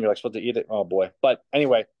your hand. You're like supposed to eat it. Oh boy. But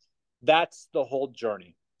anyway, that's the whole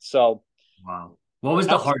journey. So Wow. What was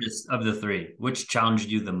the outside, hardest of the three? Which challenged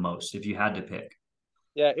you the most if you had to pick?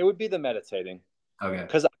 yeah, it would be the meditating Okay.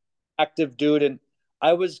 because I'm an active dude. And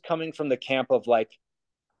I was coming from the camp of like,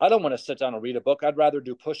 I don't want to sit down and read a book. I'd rather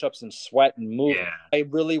do push-ups and sweat and move. Yeah. I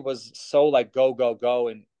really was so like go, go, go.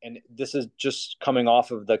 And this is just coming off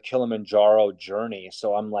of the Kilimanjaro journey.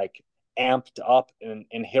 So I'm like amped up and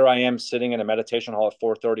here I am sitting in a meditation hall at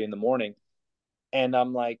 4:30 in the morning. And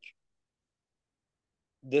I'm like,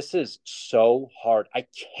 this is so hard. I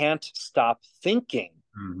can't stop thinking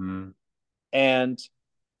Hmm. and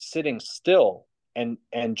sitting still and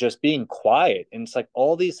just being quiet. And it's like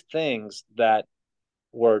all these things that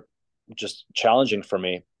were just challenging for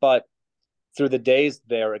me. But through the days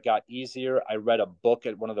there, it got easier. I read a book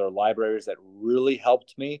at one of their libraries that really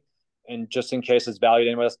helped me. And just in case it's valued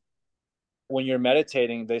anyway else, when you're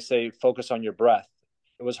meditating, they say focus on your breath.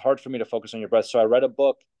 It was hard for me to focus on your breath. So I read a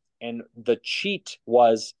book, and the cheat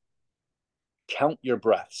was count your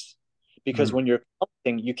breaths. Because when you're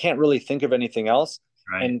counting, you can't really think of anything else.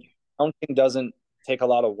 Right. And counting doesn't take a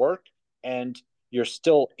lot of work. And you're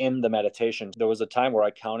still in the meditation. There was a time where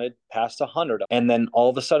I counted past 100 and then all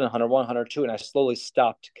of a sudden 101, 102, and I slowly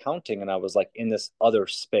stopped counting and I was like in this other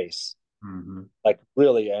space. Hmm. Like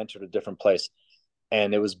really I entered a different place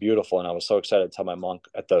and it was beautiful. And I was so excited to tell my monk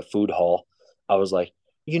at the food hall. I was like,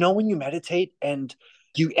 when you meditate and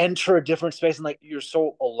you enter a different space and like you're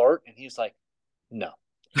so alert. And he's like, no,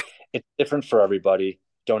 it's different for everybody.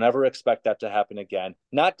 Don't ever expect that to happen again.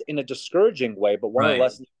 Not in a discouraging way, but one of the Right.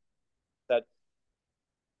 lessons that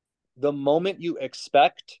the moment you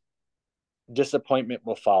expect, disappointment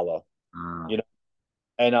will follow. Uh, You know,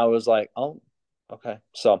 and I was like, oh, okay.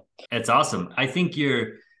 So it's awesome. I think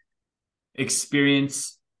your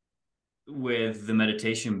experience with the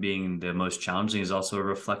meditation being the most challenging is also a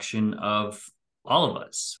reflection of all of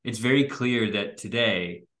us. It's very clear that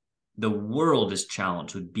today the world is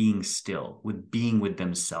challenged with being still, with being with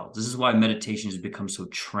themselves. This is why meditation has become so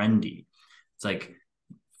trendy. It's like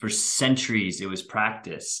for centuries it was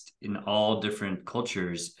practiced in all different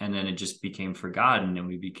cultures and then it just became forgotten and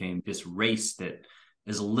we became this race that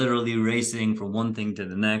is literally racing from one thing to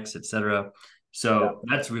the next, etc. yeah, So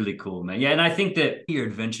that's really cool, man. Yeah, and I think that your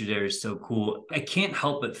adventure there is so cool. I can't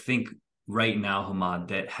help but think right now, Hamad,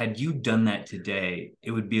 that had you done that today it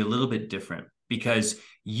would be a little bit different because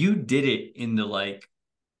you did it in the like,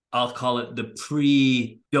 I'll call it the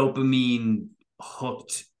pre-dopamine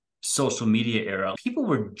hooked social media era. People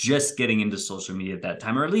were just getting into social media at that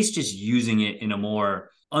time, or at least just using it in a more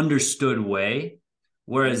understood way.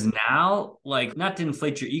 Whereas now, like, not to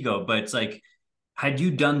inflate your ego, but it's like, had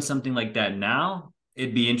you done something like that now,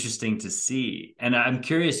 it'd be interesting to see. And I'm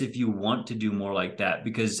curious if you want to do more like that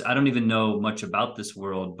because I don't even know much about this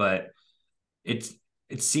world, but it's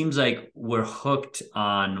it seems like we're hooked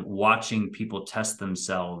on watching people test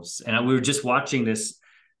themselves. And we were just watching this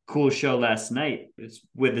cool show last night. It's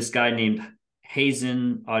with this guy named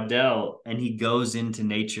Hazen Audell, and he goes into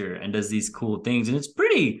nature and does these cool things. And it's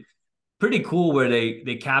pretty cool where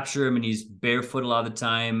they capture him and he's barefoot a lot of the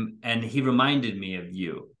time. And he reminded me of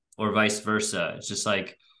you, or vice versa. It's just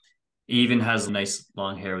like he even has nice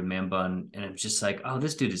long hair with man bun. And I'm just like, oh,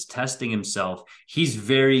 this dude is testing himself. He's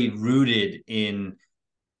very rooted in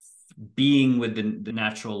being with the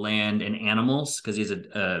natural land and animals because he has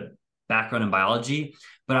a background in biology.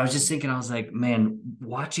 But I was just thinking, I was like, man,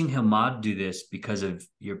 watching Hamad do this because of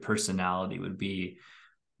your personality would be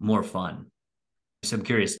more fun. So I'm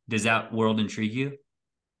curious, does that world intrigue you?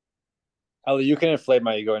 you can inflate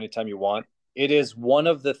my ego anytime you want. It is one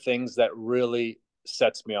of the things that really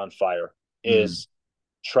sets me on fire Mm. is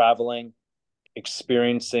traveling,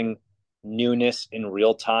 experiencing newness in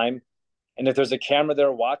real time. And if there's a camera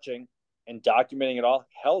there watching and documenting it all,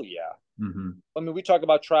 hell yeah. Mm-hmm. I mean, we talk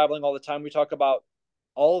about traveling all the time. We talk about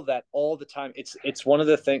all of that all the time. It's one of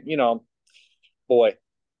the things, boy,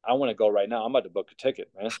 I want to go right now. I'm about to book a ticket,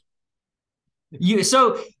 man.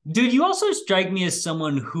 Dude, you also strike me as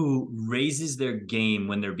someone who raises their game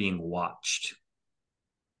when they're being watched.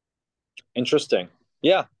 Interesting.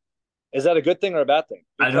 Yeah. Is that a good thing or a bad thing?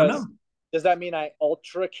 I don't know. Because does that mean I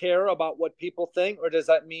ultra care about what people think, or does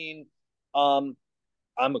that mean um,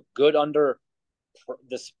 I'm good under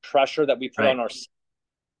this pressure that we put Right. on our?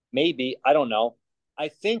 Maybe I don't know. I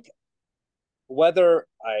think whether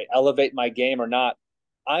I elevate my game or not,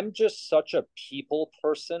 I'm just such a people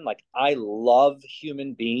person. Like I love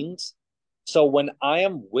human beings. So when I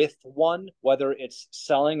am with one, whether it's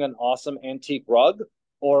selling an awesome antique rug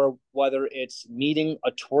or whether it's meeting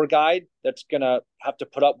a tour guide that's going to have to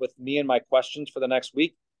put up with me and my questions for the next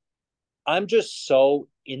week, I'm just so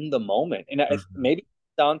in the moment. And Mm-hmm. maybe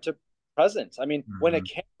down to presence. I mean, when a Mm-hmm.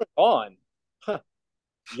 camera's on, huh,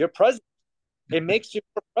 you're present. It makes you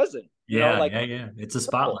present, Yeah, like yeah, yeah. It's a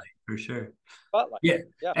simple spotlight for sure. spotlight. Yeah.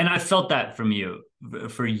 Yeah. And I felt that from you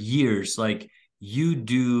for years. Like you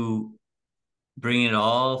do bring it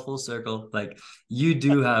all full circle. Like you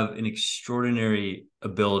do have an extraordinary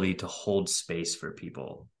ability to hold space for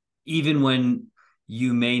people, even when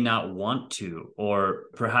you may not want to, or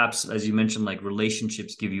perhaps, as you mentioned, like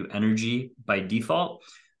relationships give you energy by default.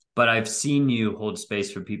 But I've seen you hold space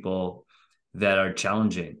for people that are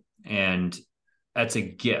challenging. And that's a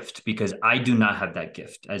gift because I do not have that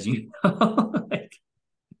gift, as you know.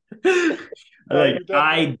 Yeah, Like you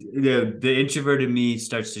definitely. the introvert in me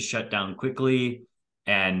starts to shut down quickly,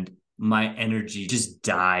 and my energy just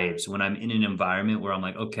dives when I'm in an environment where I'm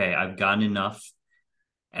like, okay, I've gotten enough.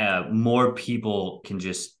 More people can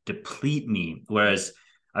just deplete me, whereas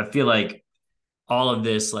I feel like all of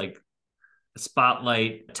this, like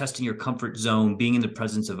spotlight, testing your comfort zone, being in the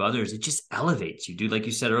presence of others, it just elevates you, dude. Like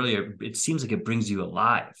you said earlier, it seems like it brings you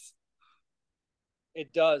alive.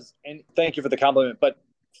 It does. And thank you for the compliment. But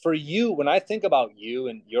for you, when I think about you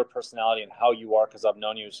and your personality and how you are, because I've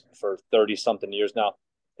known you for 30 something years now,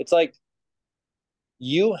 it's like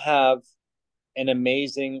you have an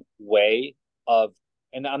amazing way of,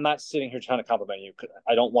 and I'm not sitting here trying to compliment you.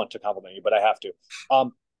 I don't want to compliment you, but I have to.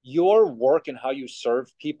 Your work and how you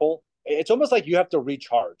serve people, it's almost like you have to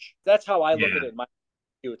recharge. That's how I look at Yeah. it in my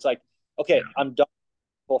view. It's like, Yeah. okay, I'm done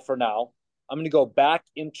for now. I'm going to go back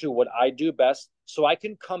into what I do best so I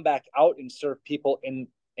can come back out and serve people in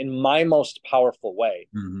my most powerful way.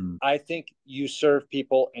 Mm-hmm. I think you serve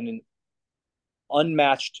people in an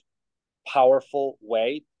unmatched, powerful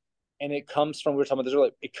way. And it comes from, we were talking about this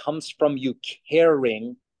earlier, it comes from you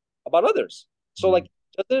caring about others. So, Mm-hmm. like,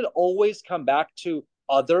 doesn't it always come back to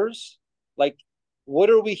others? Like, what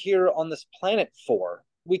are we here on this planet for?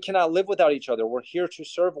 We cannot live without each other. We're here to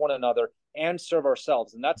serve one another and serve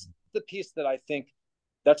ourselves. And that's the piece that I think,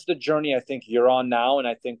 that's the journey I think you're on now. And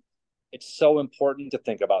I think it's so important to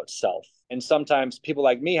think about self. And sometimes people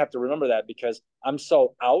like me have to remember that because I'm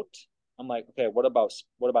so out. I'm like, okay, what about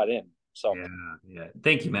in? So Yeah, yeah.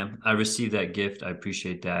 Thank you, man. I received that gift. I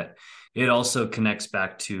appreciate that. It also connects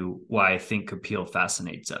back to why I think Kapil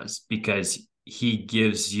fascinates us because he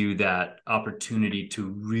gives you that opportunity to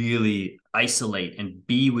really isolate and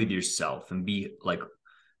be with yourself and be like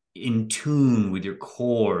in tune with your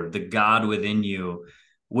core, the God within you,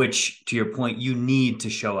 which to your point, you need to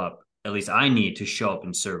show up. At least I need to show up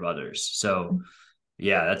and serve others. So,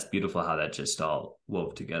 yeah, that's beautiful how that just all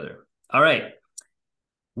wove together. All right.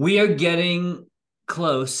 We are getting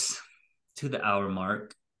close to the hour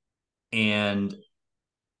mark. And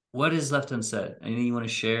what is left unsaid? Anything you want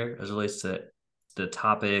to share as it relates to the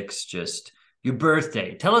topics? Just your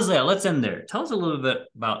birthday. Tell us that. Let's end there. Tell us a little bit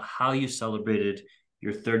about how you celebrated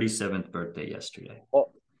your 37th birthday yesterday.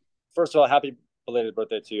 well, first of all, happy belated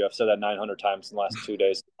birthday to you. I've said that 900 times in the last 2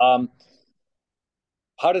 days.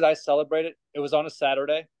 How did I celebrate it? It was on a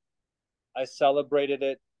Saturday. I celebrated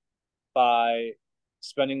it by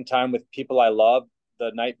spending time with people I love.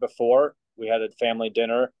 The night before, we had a family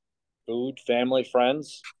dinner, food, family,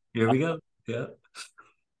 friends. Here we go. Yeah.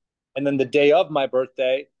 And then the day of my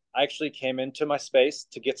birthday, I actually came into my space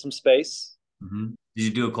to get some space. Mm-hmm. Did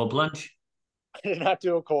you do a cold plunge? I did not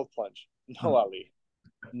do a cold plunge. No, Ali.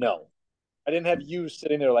 No. I didn't have you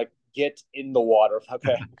sitting there like, get in the water.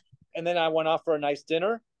 Okay. And then I went off for a nice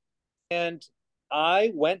dinner and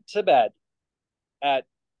I went to bed at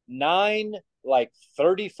 9 like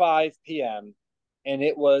 35 p.m. and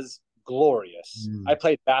it was glorious. I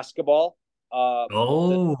played basketball, that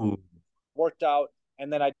Oh. worked out,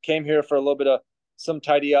 and then I came here for a little bit of some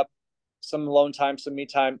tidy up, some alone time, some me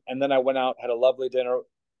time, and then I went out, had a lovely dinner with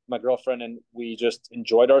my girlfriend, and we just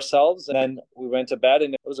enjoyed ourselves. And then we went to bed,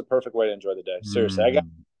 and it was a perfect way to enjoy the day. Seriously, I got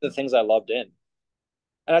the things I loved in,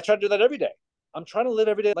 and I try to do that every day. I'm trying to live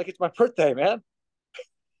every day like it's my birthday, man.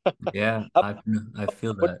 Yeah, How, I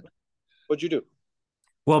feel what that. what'd you do?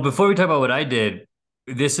 Well, before we talk about what I did,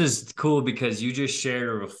 this is cool because you just shared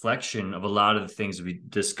a reflection of a lot of the things we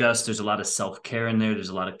discussed. There's a lot of self-care in there, there's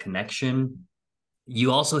a lot of connection.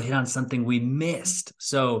 You also hit on something we missed.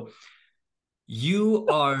 So, you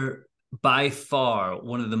are by far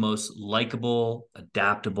one of the most likable,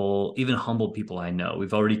 adaptable, even humble people I know.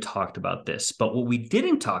 We've already talked about this. But what we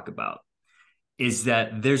didn't talk about is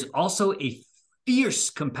that there's also a fierce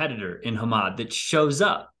competitor in Hemad that shows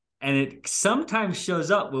up. And it sometimes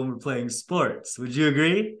shows up when we're playing sports. Would you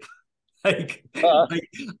agree? Like, Uh, like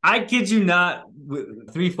I kid you not,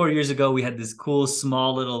 3, 4 years ago, we had this cool,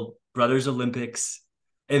 small little Brothers Olympics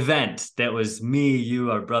event that was me,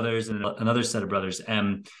 you, our brothers, and another set of brothers.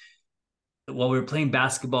 And while we were playing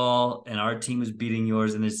basketball and our team was beating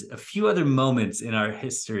yours, and there's a few other moments in our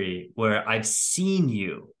history where I've seen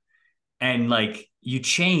you and like you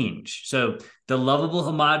change. So the lovable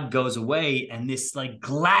Hemad goes away, and this like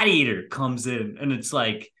gladiator comes in, and it's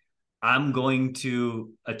like, I'm going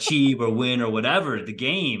to achieve or win or whatever the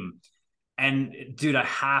game. And dude, I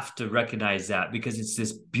have to recognize that because it's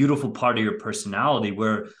this beautiful part of your personality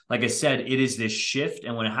where, like I said, it is this shift.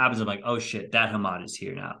 And when it happens, I'm like, oh shit, that Hemad is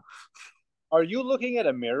here now. are you looking at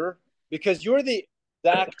a mirror? Because you're the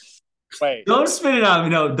exact way. Don't spin it on me.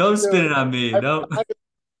 No, don't spin Dude, it on me. I'm No. not gonna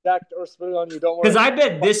exact or spit it on you. Don't Because worry. I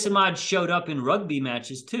bet this Hemad showed up in rugby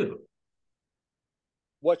matches too.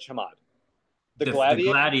 What Hamad? The The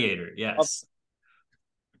gladiator? gladiator, Um, yes.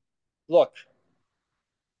 look,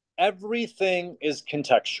 everything is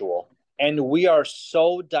contextual, and we are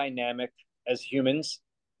so dynamic as humans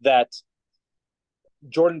that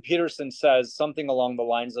Jordan Peterson says something along the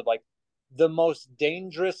lines of like the most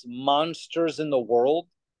dangerous monsters in the world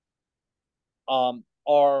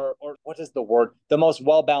are, or what is the word, the most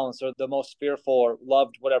well balanced or the most fearful or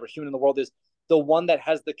loved whatever human in the world is the one that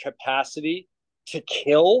has the capacity to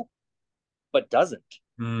kill but doesn't.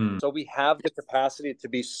 So we have the capacity to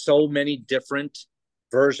be so many different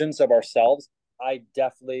versions of ourselves. I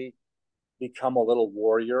definitely become a little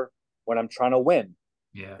warrior when I'm trying to win.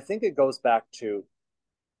 Yeah. I think it goes back to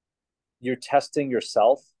you're testing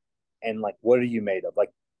yourself and like what are you made of?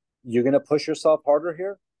 Like you're gonna push yourself harder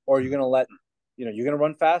here, or you're gonna let you're gonna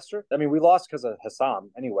run faster. I mean, we lost because of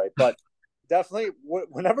Hassan anyway, but definitely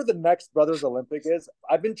whenever the next Brothers Olympic is,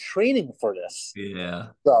 I've been training for this, Yeah.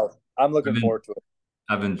 so I'm I've looking been forward to it.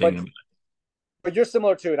 I've been thinking But about but you're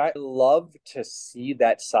similar too, and I love to see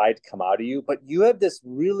that side come out of you. But you have this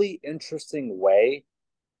really interesting way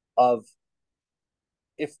of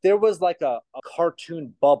if there was like a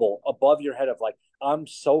cartoon bubble above your head of like I'm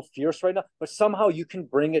so fierce right now, but somehow you can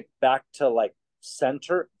bring it back to like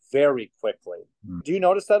center very quickly. it. Do you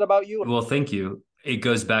notice that about you? Well, thank you. It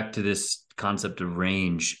goes back to this concept of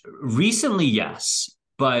range. Recently, yes,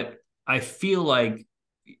 but I feel like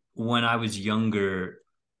when I was younger,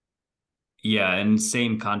 yeah, in the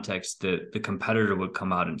same context, the competitor would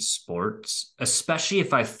come out in sports, especially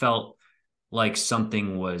if I felt like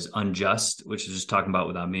something was unjust, which is just talking about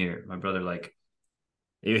with Amir, my brother. Like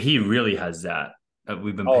he really has that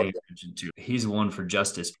we've been Oh, paying attention to. He's one for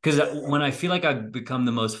justice because when I feel like I've become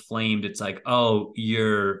the most flamed, it's like, oh,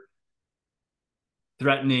 you're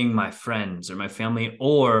threatening my friends or my family,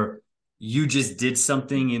 or you just did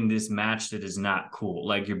something in this match that is not cool.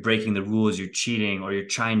 Like you're breaking the rules, you're cheating, or you're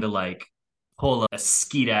trying to like pull a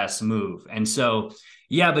skeet ass move. And so,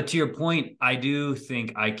 yeah, but to your point, I do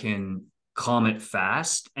think I can calm it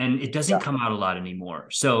fast and it doesn't yeah. come out a lot anymore.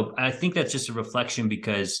 So I think that's just a reflection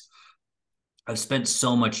because I've spent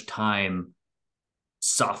so much time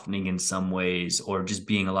softening in some ways or just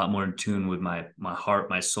being a lot more in tune with my heart,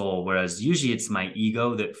 my soul, whereas usually it's my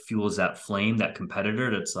ego that fuels that flame, that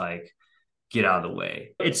competitor that's like, get out of the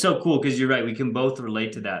way. It's so cool because you're right, we can both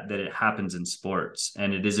relate to that it happens in sports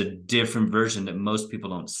and it is a different version that most people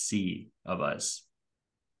don't see of us.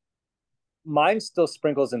 Mine still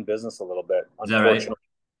sprinkles in business a little bit, Is that right? unfortunately.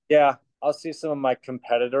 Yeah, I'll see some of my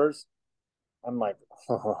competitors. I'm like,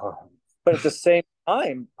 but at the same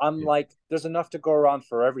time, I'm like, there's enough to go around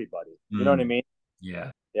for everybody. You know what I mean?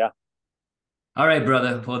 Yeah. Yeah. All right,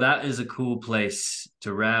 brother. Well, that is a cool place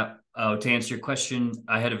to wrap. Oh, to answer your question,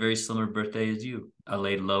 I had a very similar birthday as you. I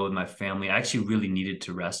laid low with my family. I actually really needed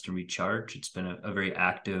to rest and recharge. It's been a very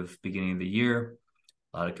active beginning of the year.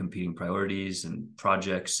 a lot of competing priorities and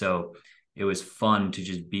projects. So it was fun to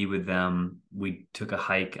just be with them. We took a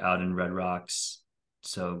hike out in Red Rocks,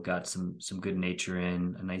 so got some good nature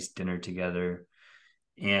in, a nice dinner together.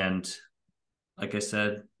 And like I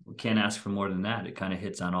said, we can't ask for more than that. It kind of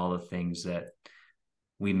hits on all the things that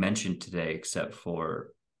we mentioned today, except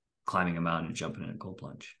for climbing a mountain and jumping in a cold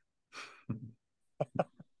plunge.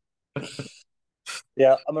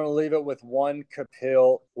 Yeah, I'm going to leave it with one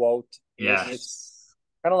Kapil quote. It's Yes.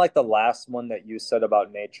 kind of like the last one that you said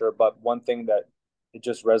about nature, but one thing that it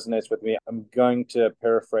just resonates with me. I'm going to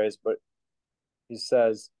paraphrase, but he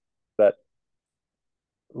says that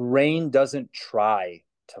rain doesn't try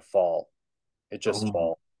to fall, it just Oh.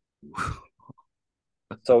 falls.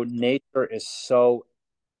 So nature is so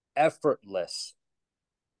effortless.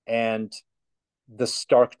 And the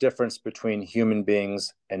stark difference between human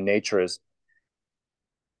beings and nature is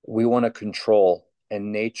we want to control,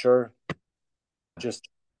 and nature just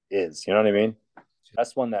is. You know what I mean?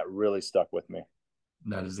 That's one that really stuck with me.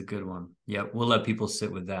 That is a good one. Yeah, we'll let people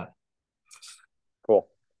sit with that. Cool.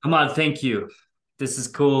 Ahmad, thank you. This is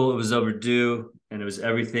cool. It was overdue and it was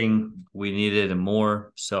everything we needed and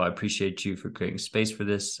more. So I appreciate you for creating space for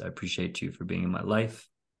this. I appreciate you for being in my life.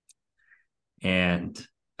 And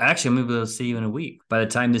actually, maybe we'll see you in a week. By the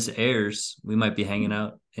time this airs, we might be hanging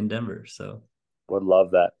out in Denver. So Would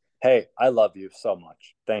love that. Hey, I love you so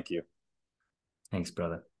much. Thank you. thanks,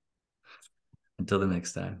 brother. Until the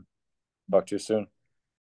next time. Talk to you soon.